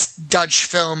best Dutch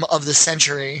film of the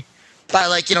century by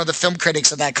the film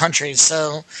critics of that country.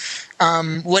 So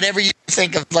whatever you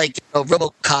think of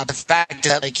RoboCop, the fact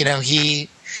that he's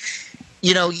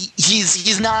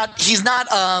not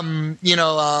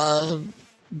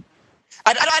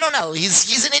I don't know,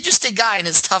 he's an interesting guy, and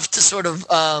it's tough to sort of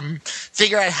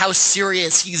figure out how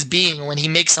serious he's being when he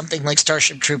makes something like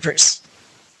Starship Troopers.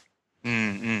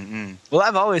 Well,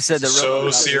 I've always said that RoboCop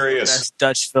is the best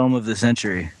Dutch film of the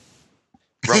century.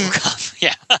 RoboCop,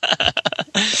 yeah.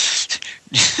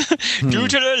 Due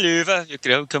to the liver,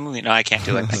 no, I can't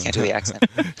do it. I can't do the accent.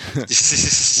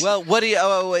 Well, what do you?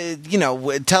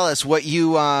 Tell us what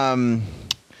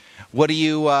What do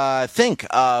you think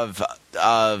of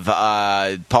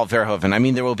Paul Verhoeven? I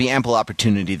mean, there will be ample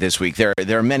opportunity this week. There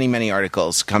are many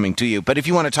articles coming to you. But if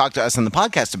you want to talk to us on the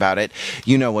podcast about it,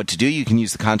 you know what to do. You can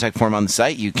use the contact form on the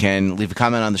site. You can leave a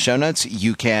comment on the show notes.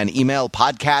 You can email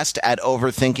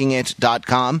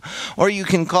podcast@overthinkingit.com, or you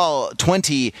can call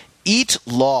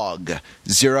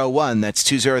 20-EAT-LOG-01. That's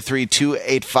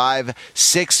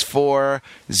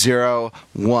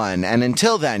 203-285-6401. And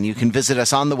until then, you can visit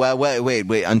us on the web.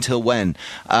 Wait. Until when?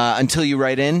 Until you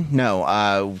write in?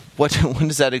 No. What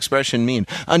does that expression mean?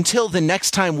 Until the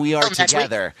next time we are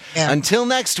together. Yeah. Until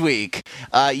next week,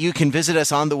 you can visit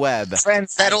us on the web.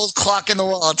 Friends, that old clock in the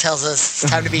wall tells us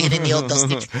it's time to be hitting the old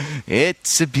dusty.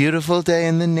 It's a beautiful day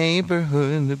in the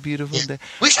neighborhood. A beautiful day.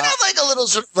 We should have like a little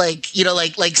sort of like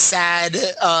sad,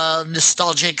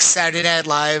 nostalgic Saturday Night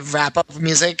Live wrap-up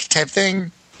music type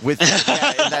thing. With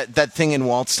that thing in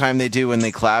waltz time they do when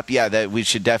they clap. Yeah, that we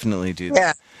should definitely do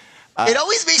that. Yeah. It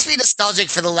always makes me nostalgic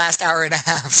for the last hour and a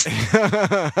half.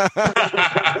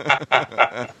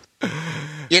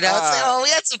 It's like, we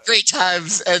had some great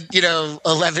times at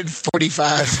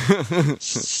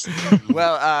 11:45.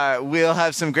 Well, we'll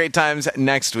have some great times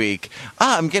next week.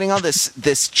 I'm getting all this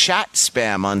chat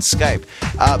spam on Skype.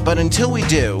 But until we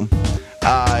do,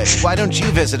 why don't you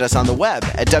visit us on the web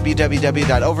at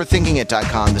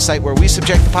www.overthinkingit.com, the site where we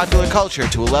subject the popular culture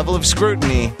to a level of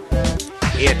scrutiny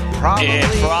it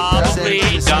probably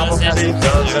doesn't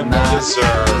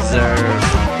deserve.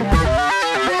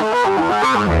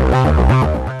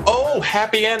 Oh,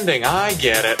 happy ending. I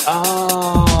get it.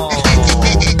 Oh.